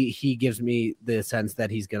 And he gives me the sense that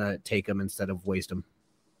he's going to take them instead of waste them.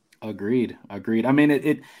 Agreed. I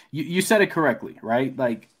mean, you said it correctly, right?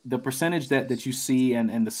 Like the percentage that you see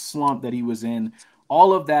and the slump that he was in,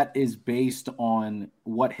 all of that is based on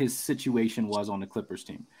what his situation was on the Clippers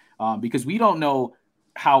team. Because we don't know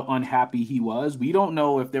how unhappy he was. We don't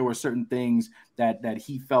know if there were certain things that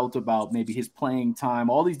he felt about maybe his playing time,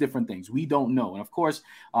 all these different things. We don't know. And of course,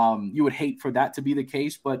 you would hate for that to be the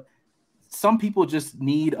case, but some people just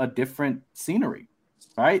need a different scenery,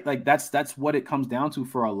 right? Like that's what it comes down to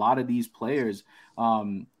for a lot of these players.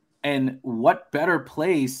 And what better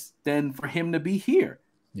place than for him to be here?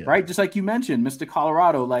 Yeah. Right. Just like you mentioned, Mr.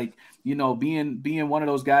 Colorado, like, you know, being one of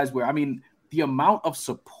those guys where, I mean, the amount of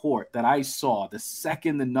support that I saw the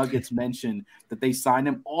second the Nuggets mentioned that they signed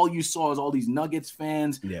him, all you saw is all these Nuggets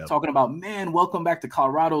fans talking about, man, welcome back to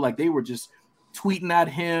Colorado. Like they were just tweeting at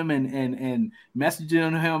him and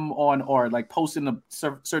messaging him on, or like posting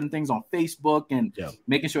certain things on Facebook and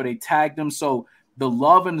making sure they tagged him. So the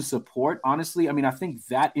love and the support, honestly, I mean, I think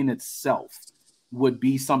that in itself would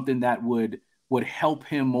be something that would help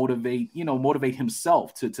him motivate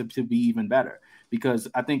himself to be even better, because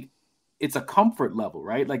I think it's a comfort level,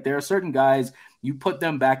 right? Like there are certain guys, you put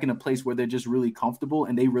them back in a place where they're just really comfortable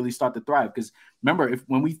and they really start to thrive. Because remember,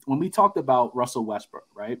 when we talked about Russell Westbrook,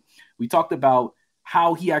 right? We talked about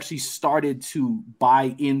how he actually started to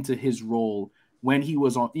buy into his role when he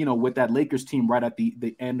was on, you know, with that Lakers team right at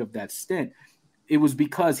the end of that stint. It was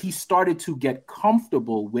because he started to get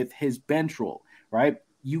comfortable with his bench role, right?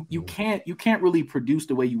 You can't really produce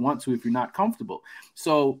the way you want to if you're not comfortable.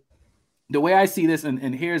 So the way I see this,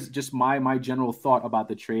 and here's just my general thought about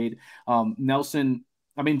the trade, Nelson,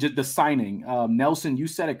 I mean, just the signing, Nelson, you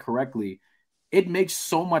said it correctly. It makes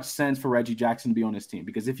so much sense for Reggie Jackson to be on this team,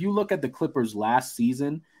 because if you look at the Clippers last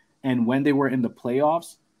season and when they were in the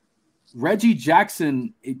playoffs, Reggie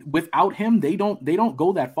Jackson, without him, they don't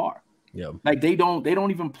go that far. Yeah. Like they don't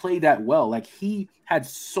even play that well. Like he had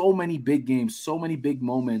so many big games, so many big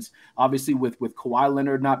moments, obviously with Kawhi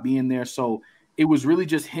Leonard not being there. So it was really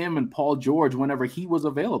just him and Paul George whenever he was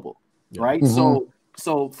available. Yeah. Right. Mm-hmm.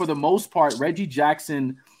 So for the most part, Reggie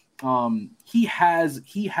Jackson, he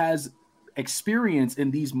has experience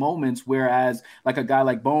in these moments, whereas like a guy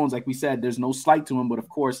like Bones, like we said, there's no slight to him, but of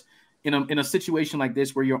course in a situation like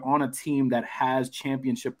this where you're on a team that has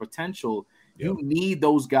championship potential, you need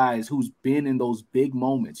those guys who's been in those big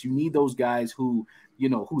moments. You need those guys who, you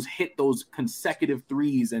know, who's hit those consecutive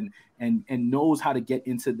threes and knows how to get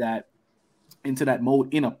into that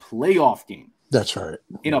mode in a playoff game. That's right.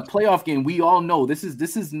 In a playoff game, we all know this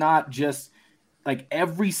is not just like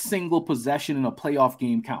every single possession in a playoff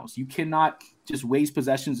game counts. You cannot just waste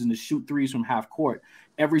possessions and to shoot threes from half court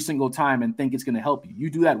every single time and think it's going to help you. You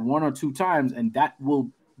do that one or two times and that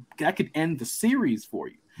could end the series for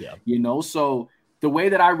you. Yeah. You know, so the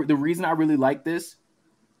reason I really like this,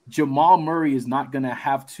 Jamal Murray is not going to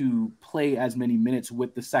have to play as many minutes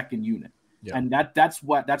with the second unit. Yeah. And that's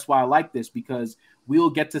why I like this, because we'll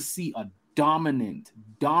get to see a dominant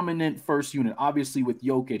first unit, obviously with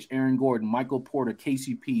Jokic, Aaron Gordon, Michael Porter,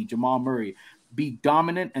 KCP, Jamal Murray, be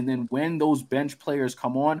dominant. And then when those bench players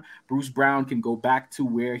come on, Bruce Brown can go back to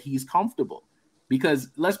where he's comfortable. Because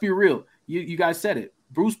let's be real, you guys said it.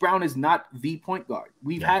 Bruce Brown is not the point guard.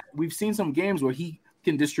 We've seen some games where he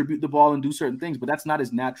can distribute the ball and do certain things, but that's not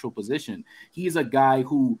his natural position. He is a guy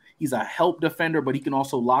he's a help defender, but he can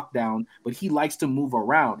also lock down, but he likes to move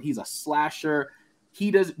around. He's a slasher.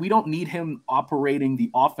 We don't need him operating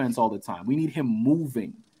the offense all the time. We need him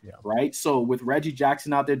moving. Yeah. Right. So with Reggie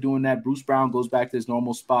Jackson out there doing that, Bruce Brown goes back to his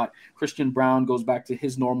normal spot. Christian Brown goes back to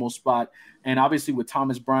his normal spot. And obviously with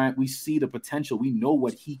Thomas Bryant, we see the potential. We know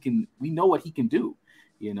what he can do.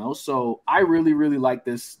 You know, so I really, really like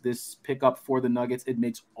this pickup for the Nuggets. It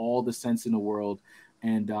makes all the sense in the world.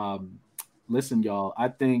 And listen, y'all, I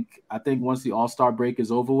think once the All-Star break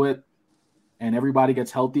is over with and everybody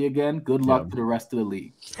gets healthy again, good luck to the rest of the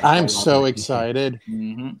league. I'm so excited.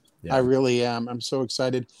 Mm-hmm. Yeah. I really am. I'm so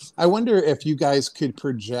excited. I wonder if you guys could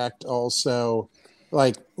project also,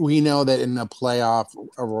 like we know that in the playoff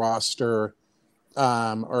roster,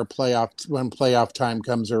 or when playoff time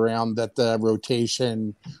comes around, that the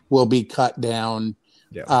rotation will be cut down.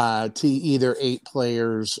 to either 8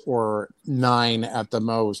 players or 9 at the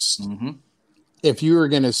most. Mm-hmm. If you were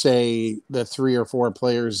going to say the 3 or 4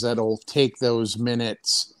 players that'll take those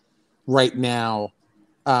minutes right now,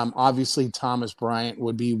 obviously Thomas Bryant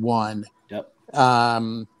would be 1. Yep.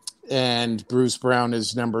 And Bruce Brown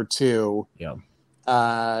is number 2. Yep.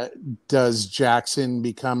 Does Jackson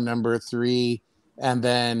become number 3? And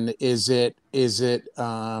then is it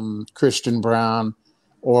Christian Brown,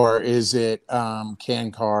 or is it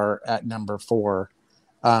Kankar at number 4?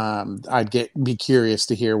 I'd be curious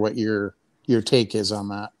to hear what your take is on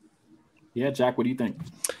that. Yeah, Jack, what do you think?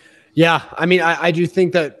 Yeah, I mean, I do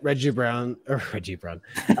think that Reggie Brown. I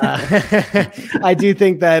do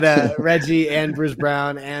think that Reggie and Bruce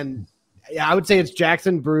Brown, and I would say it's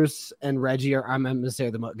Jackson, Bruce, and Reggie I'm going to say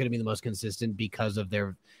are going to be the most consistent because of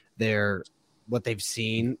their what they've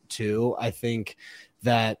seen too. I think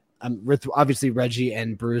that with obviously Reggie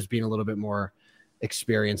and Bruce being a little bit more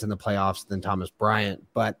experienced in the playoffs than Thomas Bryant,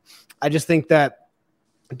 but I just think that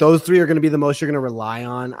those 3 are going to be the most you're going to rely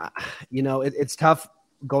on. It's tough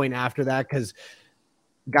going after that because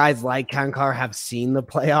guys like Kankar have seen the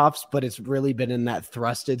playoffs, but it's really been in that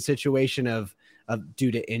thrusted situation of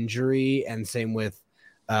due to injury, and same with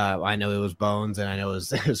I know it was Bones, and I know it was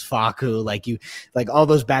Facu. Like all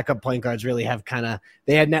those backup point guards really have kind of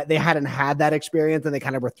they hadn't had that experience, and they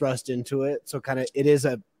kind of were thrust into it. So kind of it is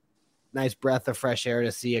a nice breath of fresh air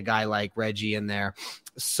to see a guy like Reggie in there,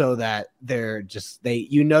 so that they're just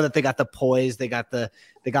that they got the poise, they got the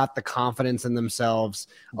confidence in themselves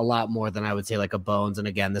a lot more than I would say like a Bones. And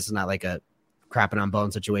again, this is not like a crapping on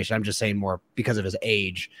Bones situation. I'm just saying more because of his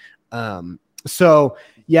age. So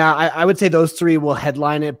yeah, I would say those 3 will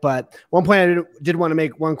headline it. But one point I did want to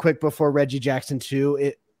make one quick before Reggie Jackson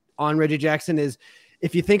too. On Reggie Jackson is,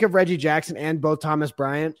 if you think of Reggie Jackson and both Thomas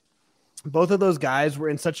Bryant, both of those guys were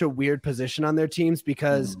in such a weird position on their teams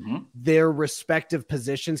because their respective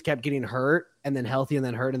positions kept getting hurt and then healthy and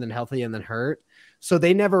then hurt and then healthy and then hurt. So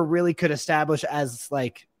they never really could establish as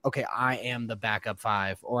like, okay, I am the backup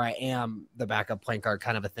 5 or I am the backup point guard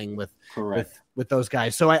kind of a thing with those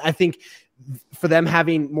guys. So I think for them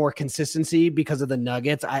having more consistency because of the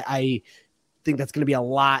Nuggets, I think that's going to be a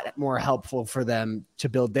lot more helpful for them to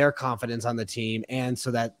build their confidence on the team. And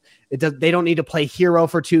so that they don't need to play hero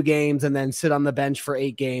for 2 games and then sit on the bench for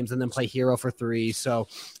 8 games and then play hero for 3. So,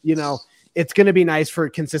 it's going to be nice for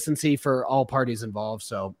consistency for all parties involved.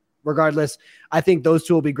 So regardless, I think those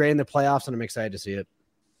 2 will be great in the playoffs, and I'm excited to see it.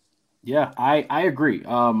 Yeah, I agree.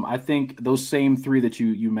 I think those same 3 that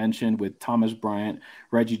you mentioned with Thomas Bryant,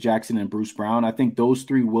 Reggie Jackson, and Bruce Brown, I think those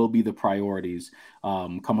 3 will be the priorities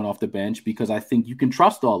coming off the bench, because I think you can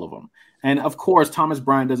trust all of them. And of course, Thomas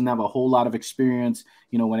Bryant doesn't have a whole lot of experience,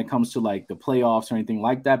 when it comes to like the playoffs or anything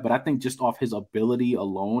like that. But I think just off his ability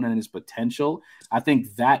alone and his potential, I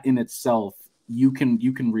think that in itself you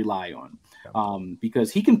can rely on,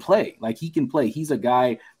 because he can play. He's a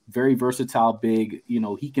guy, very versatile, big,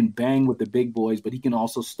 he can bang with the big boys, but he can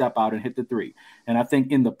also step out and hit the 3. And I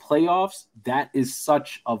think in the playoffs, that is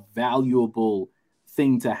such a valuable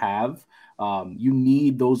thing to have. You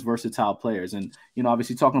need those versatile players. And,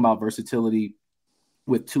 obviously talking about versatility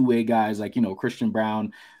with 2-way guys like, Christian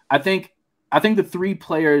Brown, I think the 3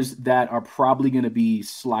 players that are probably going to be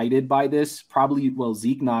slighted by this,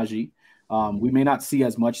 Zeke Naji. We may not see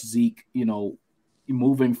as much Zeke,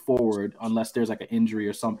 moving forward unless there's like an injury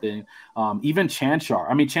or something. Even Chanchar.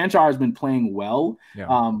 I mean, Chanchar has been playing well,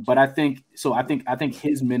 but I think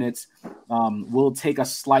his minutes will take a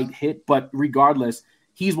slight hit. But regardless,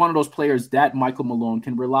 he's one of those players that Michael Malone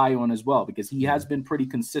can rely on as well, because he has been pretty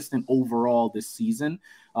consistent overall this season.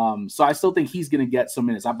 So I still think he's going to get some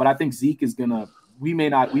minutes, but I think Zeke is going to. We may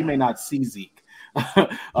not see Zeke.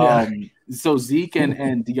 So Zeke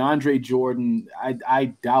and DeAndre Jordan,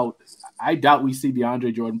 I doubt we see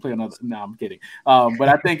DeAndre Jordan play another. No, I'm kidding. But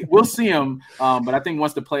I think we'll see him. But I think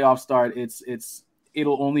once the playoffs start,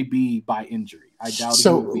 it'll only be by injury. I doubt it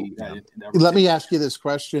will be. Let me ask you this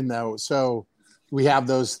question though. So we have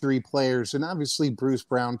those 3 players, and obviously Bruce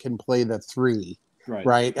Brown can play the 3,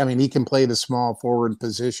 right? I mean, he can play the small forward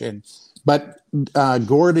position, but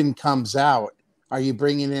Gordon comes out. Are you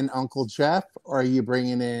bringing in Uncle Jeff, or are you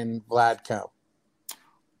bringing in Vlatko?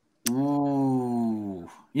 Ooh.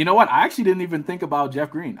 You know what? I actually didn't even think about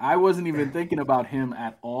Jeff Green. I wasn't even thinking about him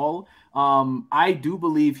at all. I do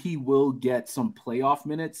believe he will get some playoff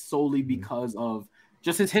minutes solely because of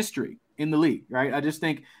just his history in the league, right? I just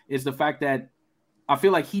think it's the fact that I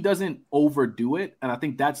feel like he doesn't overdo it. And I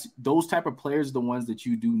think those type of players are the ones that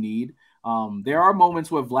you do need. There are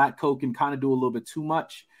moments where Vlatko can kind of do a little bit too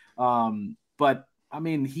much. But I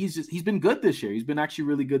mean, he's been good this year. He's been actually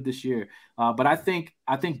really good this year. But I think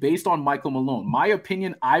based on Michael Malone, my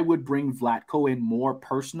opinion, I would bring Vlatko in more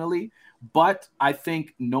personally. But I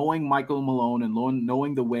think knowing Michael Malone and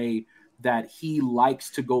knowing the way that he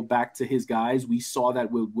likes to go back to his guys, we saw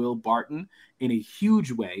that with Will Barton in a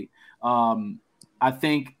huge way. I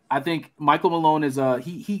think Michael Malone is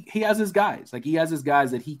he has his guys. Like, he has his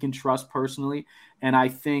guys that he can trust personally. And I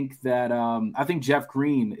think that Jeff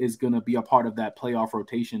Green is going to be a part of that playoff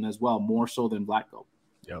rotation as well, more so than Vlatko.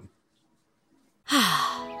 Yep.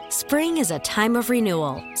 Spring is a time of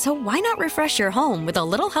renewal, so why not refresh your home with a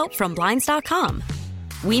little help from Blinds.com?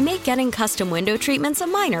 We make getting custom window treatments a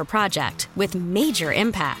minor project with major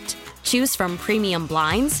impact. Choose from premium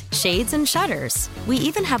blinds, shades, and shutters. We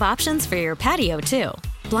even have options for your patio, too.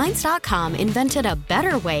 Blinds.com invented a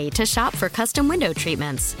better way to shop for custom window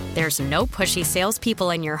treatments. There's no pushy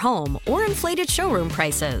salespeople in your home or inflated showroom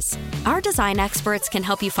prices. Our design experts can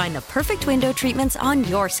help you find the perfect window treatments on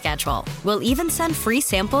your schedule. We'll even send free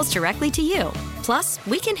samples directly to you. Plus,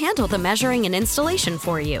 we can handle the measuring and installation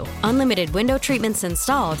for you. Unlimited window treatments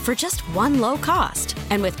installed for just one low cost.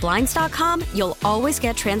 And with Blinds.com, you'll always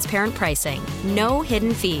get transparent pricing. No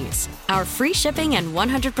hidden fees. Our free shipping and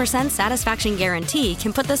 100% satisfaction guarantee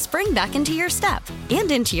can put the spring back into your step and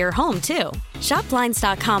into your home, too. Shop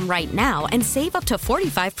Blinds.com right now and save up to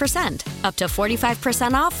 45%. Up to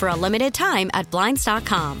 45% off for a limited time at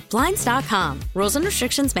Blinds.com. Blinds.com. Rules and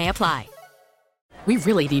restrictions may apply. We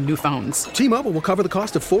really need new phones. T-Mobile will cover the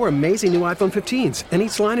cost of 4 amazing new iPhone 15s, and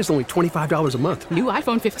each line is only $25 a month. New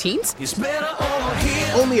iPhone 15s? It's better over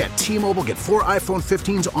here. Only at T-Mobile, get 4 iPhone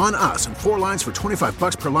 15s on us and 4 lines for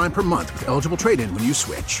 $25 per line per month with eligible trade-in when you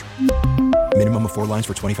switch. Minimum of 4 lines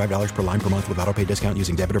for $25 per line per month with autopay discount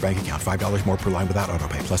using debit or bank account. $5 more per line without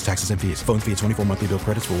autopay, plus taxes and fees. Phone fee at 24 monthly bill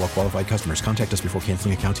credits for well-qualified customers. Contact us before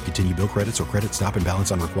canceling account to continue bill credits or credit stop and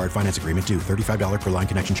balance on required finance agreement due. $35 per line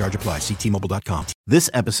connection charge applies. See T-Mobile.com.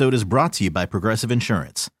 This episode is brought to you by Progressive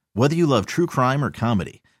Insurance. Whether you love true crime or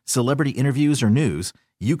comedy, celebrity interviews or news,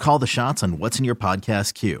 you call the shots on what's in your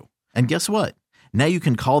podcast queue. And guess what? Now you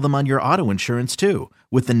can call them on your auto insurance too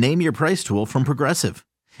with the Name Your Price tool from Progressive.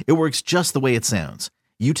 It works just the way it sounds.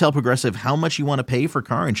 You tell Progressive how much you want to pay for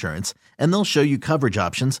car insurance, and they'll show you coverage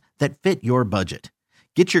options that fit your budget.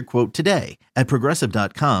 Get your quote today at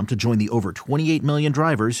Progressive.com to join the over 28 million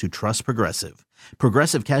drivers who trust Progressive.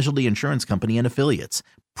 Progressive Casualty Insurance Company and Affiliates.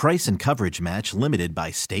 Price and coverage match limited by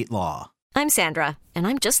state law. I'm Sandra, and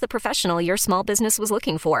I'm just the professional your small business was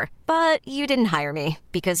looking for. But you didn't hire me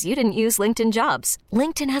because you didn't use LinkedIn Jobs.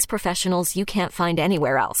 LinkedIn has professionals you can't find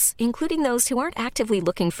anywhere else, including those who aren't actively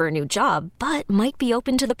looking for a new job, but might be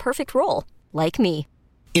open to the perfect role, like me.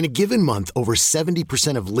 In a given month, over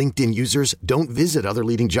 70% of LinkedIn users don't visit other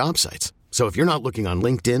leading job sites. So if you're not looking on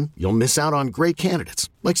LinkedIn, you'll miss out on great candidates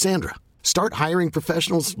like Sandra. Start hiring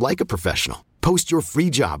professionals like a professional. Post your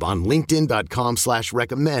free job on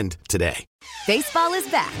linkedin.com/recommend today. Baseball is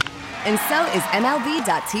back, and so is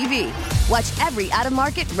MLB.tv. Watch every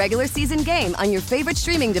out-of-market regular season game on your favorite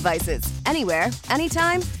streaming devices, anywhere,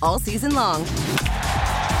 anytime, all season long.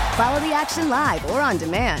 Follow the action live or on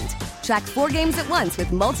demand. Track 4 games at once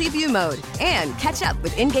with multi-view mode and catch up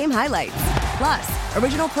with in-game highlights. Plus,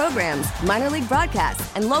 original programs, minor league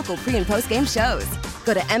broadcasts, and local pre- and post-game shows.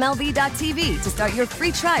 Go to MLB.tv to start your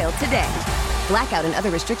free trial today. Blackout and other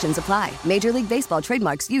restrictions apply. Major League Baseball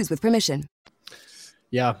trademarks used with permission.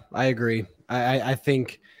 Yeah, I agree. I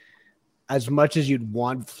think as much as you'd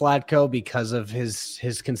want Vlatko because of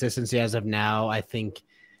his consistency as of now, I think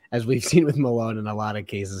as we've seen with Malone in a lot of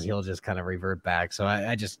cases, he'll just kind of revert back. So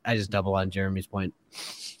I just double on Jeremy's point.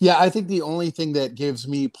 Yeah, I think the only thing that gives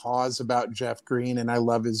me pause about Jeff Green, and I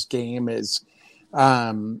love his game, is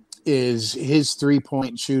his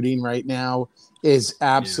 3-point shooting right now is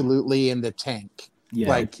absolutely in the tank. Yeah,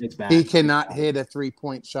 like he cannot hit a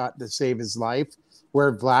 3-point shot to save his life,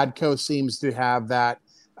 where Vlatko seems to have that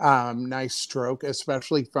nice stroke,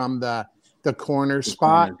 especially from the corner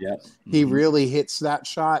spot. He really hits that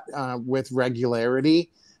shot with regularity.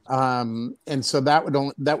 And so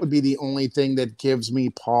that would be the only thing that gives me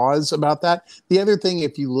pause about that. The other thing,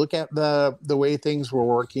 if you look at the way things were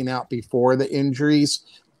working out before the injuries,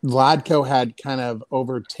 Vlatko had kind of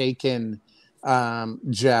overtaken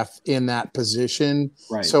Jeff in that position.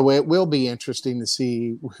 Right. So it will be interesting to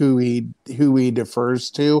see who he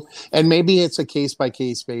defers to. And maybe it's a case by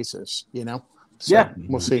case basis, So yeah,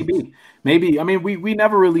 we'll see. Maybe. I mean, we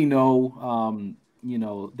never really know,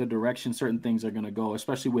 the direction certain things are going to go,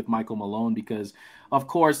 especially with Michael Malone, because of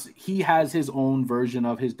course he has his own version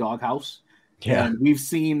of his doghouse. Yeah. And we've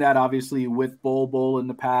seen that obviously with Bol in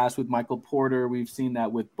the past, with Michael Porter. We've seen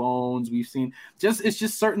that with Bones. We've seen it's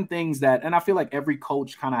just certain things that, and I feel like every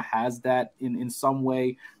coach kind of has that in some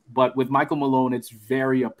way. But with Michael Malone, it's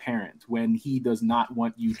very apparent when he does not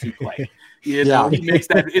want you to play. You know, he makes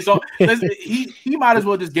that. It's all. He might as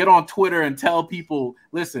well just get on Twitter and tell people,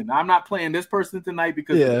 "Listen, I'm not playing this person tonight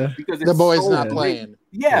because it's the boy's not blatant.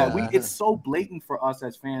 playing." It's so blatant for us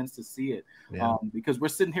as fans to see it because we're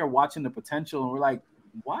sitting here watching the potential and we're like,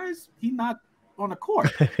 "Why is he not on the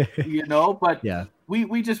court?" You know, but we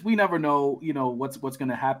never know. You know what's going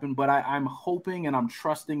to happen. But I'm hoping and I'm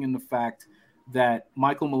trusting in the fact that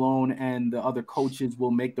Michael Malone and the other coaches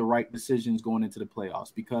will make the right decisions going into the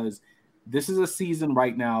playoffs, because this is a season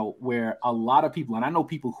right now where a lot of people, and I know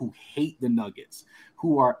people who hate the Nuggets,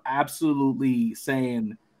 who are absolutely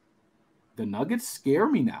saying the Nuggets scare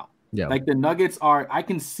me now. Yeah. Like the Nuggets I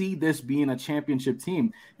can see this being a championship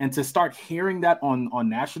team. And to start hearing that on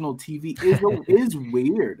national TV is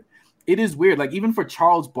weird. It is weird. Like even for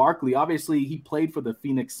Charles Barkley, obviously he played for the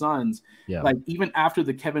Phoenix Suns. Yeah. Like even after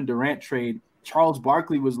the Kevin Durant trade, Charles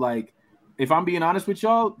Barkley was like, if I'm being honest with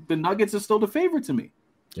y'all, the Nuggets are still the favorite to me.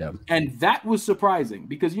 Yeah. And that was surprising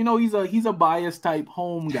because, you know, he's a biased type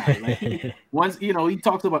home guy. Like he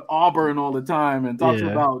talks about Auburn all the time and talks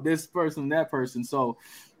about this person, that person. So,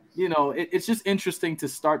 you know, it's just interesting to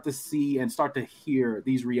start to see and start to hear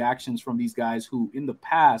these reactions from these guys who in the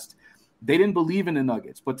past, they didn't believe in the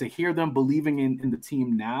Nuggets, but to hear them believing in the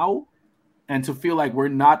team now, and to feel like we're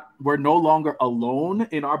no longer alone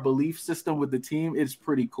in our belief system with the team, it's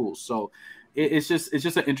pretty cool. So it's just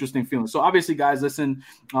an interesting feeling. So obviously, guys, listen,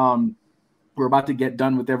 we're about to get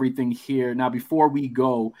done with everything here. Now, before we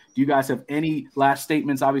go, do you guys have any last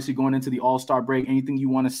statements, obviously going into the All-Star break? Anything you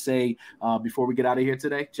want to say before we get out of here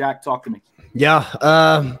today? Jack, talk to me. Yeah,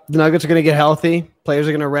 the Nuggets are going to get healthy. Players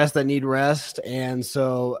are going to rest that need rest. And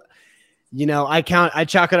so – you know, I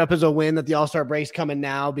chalk it up as a win that the All-Star break's coming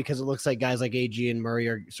now because it looks like guys like AG and Murray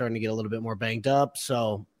are starting to get a little bit more banged up.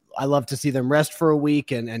 So I love to see them rest for a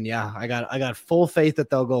week. And I got full faith that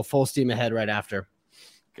they'll go full steam ahead right after.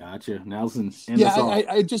 Gotcha. Nelson.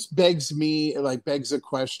 It just begs a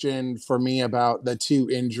question for me about the two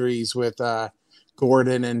injuries with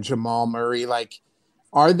Gordon and Jamal Murray. Like,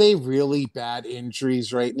 are they really bad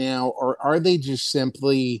injuries right now, or are they just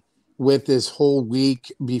simply with this whole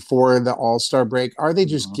week before the All-Star break, are they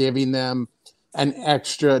just giving them an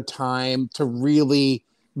extra time to really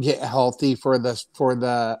get healthy for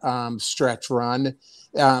the stretch run?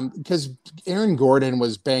 Because Aaron Gordon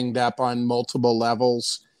was banged up on multiple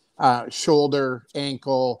levels, shoulder,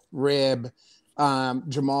 ankle, rib,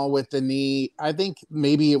 Jamal with the knee. I think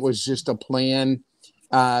maybe it was just a plan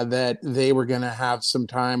that they were going to have some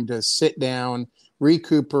time to sit down,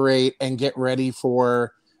 recuperate, and get ready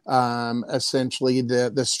for essentially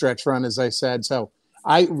the stretch run, as I said. So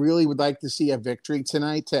I really would like to see a victory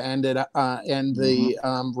tonight to end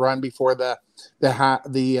the run before the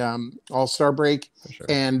All-Star break,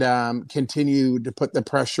 and continue to put the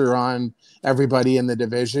pressure on everybody in the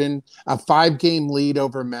division. A 5-game lead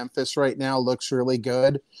over Memphis right now looks really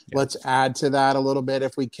good. Yes. Let's add to that a little bit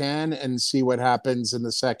if we can and see what happens in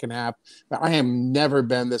the second half. I have never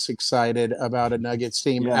been this excited about a Nuggets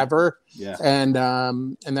team ever. Yeah. And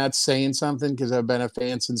that's saying something because I've been a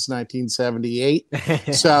fan since 1978.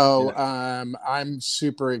 So I'm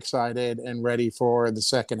super excited and ready for the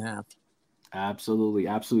second half. Absolutely.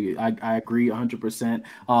 I agree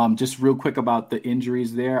 100%. Just real quick about the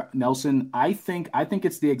injuries there, Nelson. I think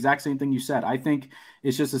it's the exact same thing you said. I think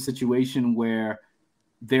it's just a situation where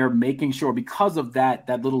they're making sure, because of that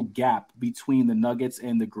little gap between the Nuggets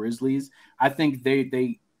and the Grizzlies, I think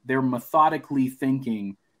they're methodically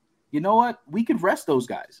thinking, you know what, we could rest those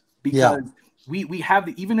guys because we have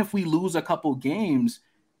even if we lose a couple games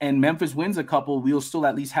and Memphis wins a couple, we'll still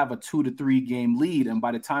at least have a 2 to 3 game lead. And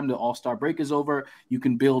by the time the All-Star break is over, you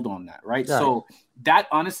can build on that, right? So that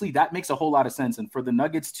makes a whole lot of sense. And for the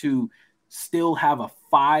Nuggets to still have a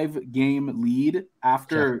 5-game lead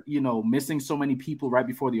after, missing so many people right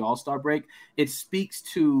before the All-Star break, it speaks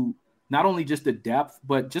to not only just the depth,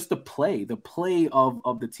 but just the play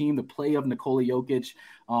of the team, the play of Nikola Jokic.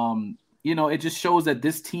 It just shows that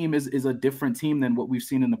this team is a different team than what we've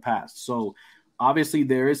seen in the past. So obviously,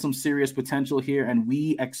 there is some serious potential here, and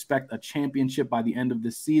we expect a championship by the end of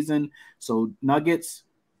this season. So, Nuggets,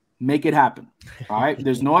 make it happen. All right?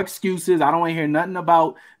 There's no excuses. I don't want to hear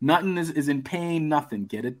nothing is in pain, nothing.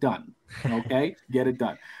 Get it done. Okay? Get it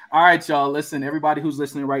done. All right, y'all. Listen, everybody who's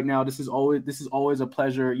listening right now, this is always a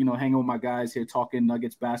pleasure, hanging with my guys here talking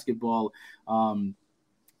Nuggets basketball.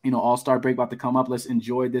 All-Star break about to come up. Let's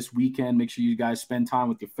enjoy this weekend. Make sure you guys spend time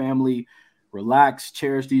with your family. relax,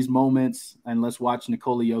 cherish these moments, and let's watch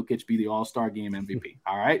Nikola Jokic be the All-Star Game MVP.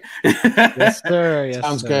 All right? Yes, sir. Yes,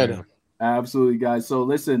 sounds sir. good. Absolutely, guys. So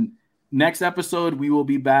listen, next episode we will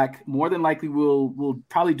be back. More than likely, we'll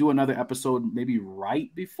probably do another episode maybe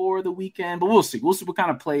right before the weekend, but we'll see. We'll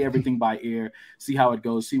kind of play everything by ear, see how it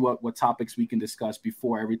goes, see what topics we can discuss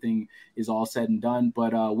before everything is all said and done.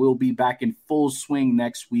 But we'll be back in full swing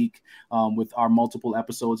next week with our multiple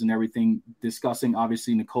episodes and everything, discussing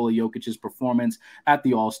obviously Nikola Jokic's performance at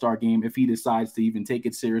the All-Star Game. If he decides to even take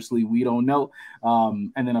it seriously, we don't know.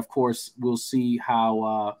 And then of course we'll see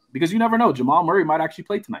how because you never know, Jamal Murray might actually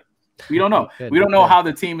play tonight. We don't know. We don't know how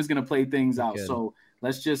the team is going to play things out. So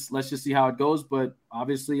let's just see how it goes. But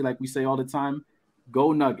obviously, like we say all the time,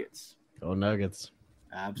 go Nuggets. Go Nuggets.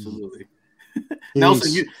 Absolutely.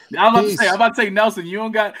 Nelson, I'm about to say, Nelson, you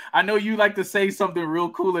don't got. I know you like to say something real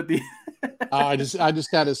cool at the. I just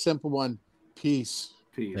got a simple one. Peace.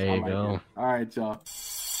 There you go. It. All right, y'all.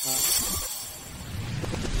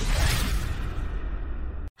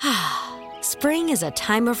 Spring is a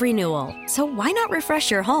time of renewal, so why not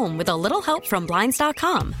refresh your home with a little help from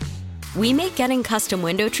Blinds.com? We make getting custom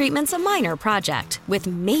window treatments a minor project with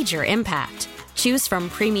major impact. Choose from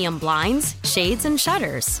premium blinds, shades, and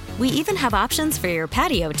shutters. We even have options for your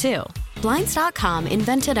patio, too. Blinds.com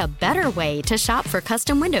invented a better way to shop for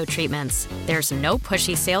custom window treatments. There's no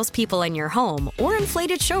pushy salespeople in your home or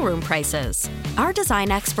inflated showroom prices. Our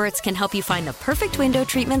design experts can help you find the perfect window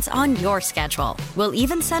treatments on your schedule. We'll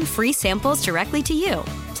even send free samples directly to you.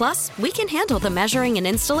 Plus, we can handle the measuring and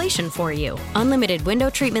installation for you. Unlimited window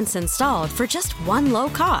treatments installed for just one low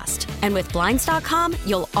cost. And with Blinds.com,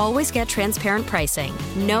 you'll always get transparent pricing.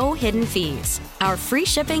 No hidden fees. Our free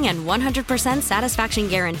shipping and 100% satisfaction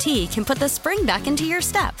guarantee can put the spring back into your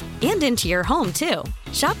step and into your home, too.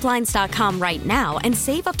 Shop Blinds.com right now and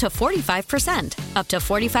save up to 45%. Up to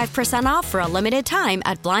 45% off for a limited time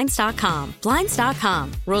at Blinds.com.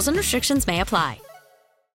 Blinds.com. Rules and restrictions may apply.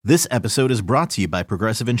 This episode is brought to you by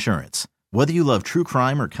Progressive Insurance. Whether you love true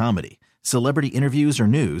crime or comedy, celebrity interviews or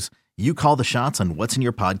news, you call the shots on what's in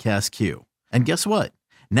your podcast queue. And guess what?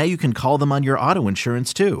 Now you can call them on your auto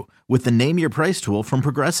insurance too with the Name Your Price tool from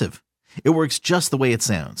Progressive. It works just the way it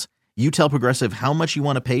sounds. You tell Progressive how much you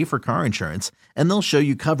want to pay for car insurance, and they'll show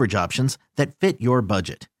you coverage options that fit your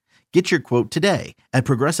budget. Get your quote today at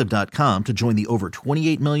Progressive.com to join the over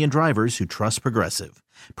 28 million drivers who trust Progressive.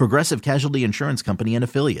 Progressive Casualty Insurance Company and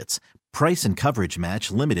Affiliates. Price and coverage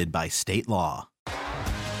match limited by state law.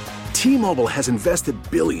 T-Mobile has invested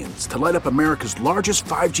billions to light up America's largest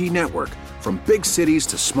 5G network, from big cities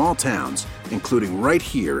to small towns, including right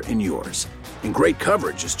here in yours. And great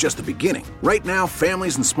coverage is just the beginning. Right now,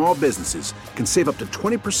 families and small businesses can save up to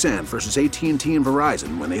 20% versus AT&T and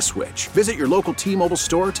Verizon when they switch. Visit your local T-Mobile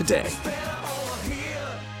store today.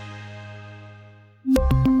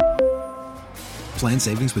 Plan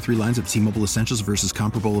savings with 3 lines of T-Mobile Essentials versus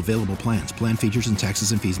comparable available plans. Plan features and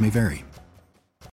taxes and fees may vary.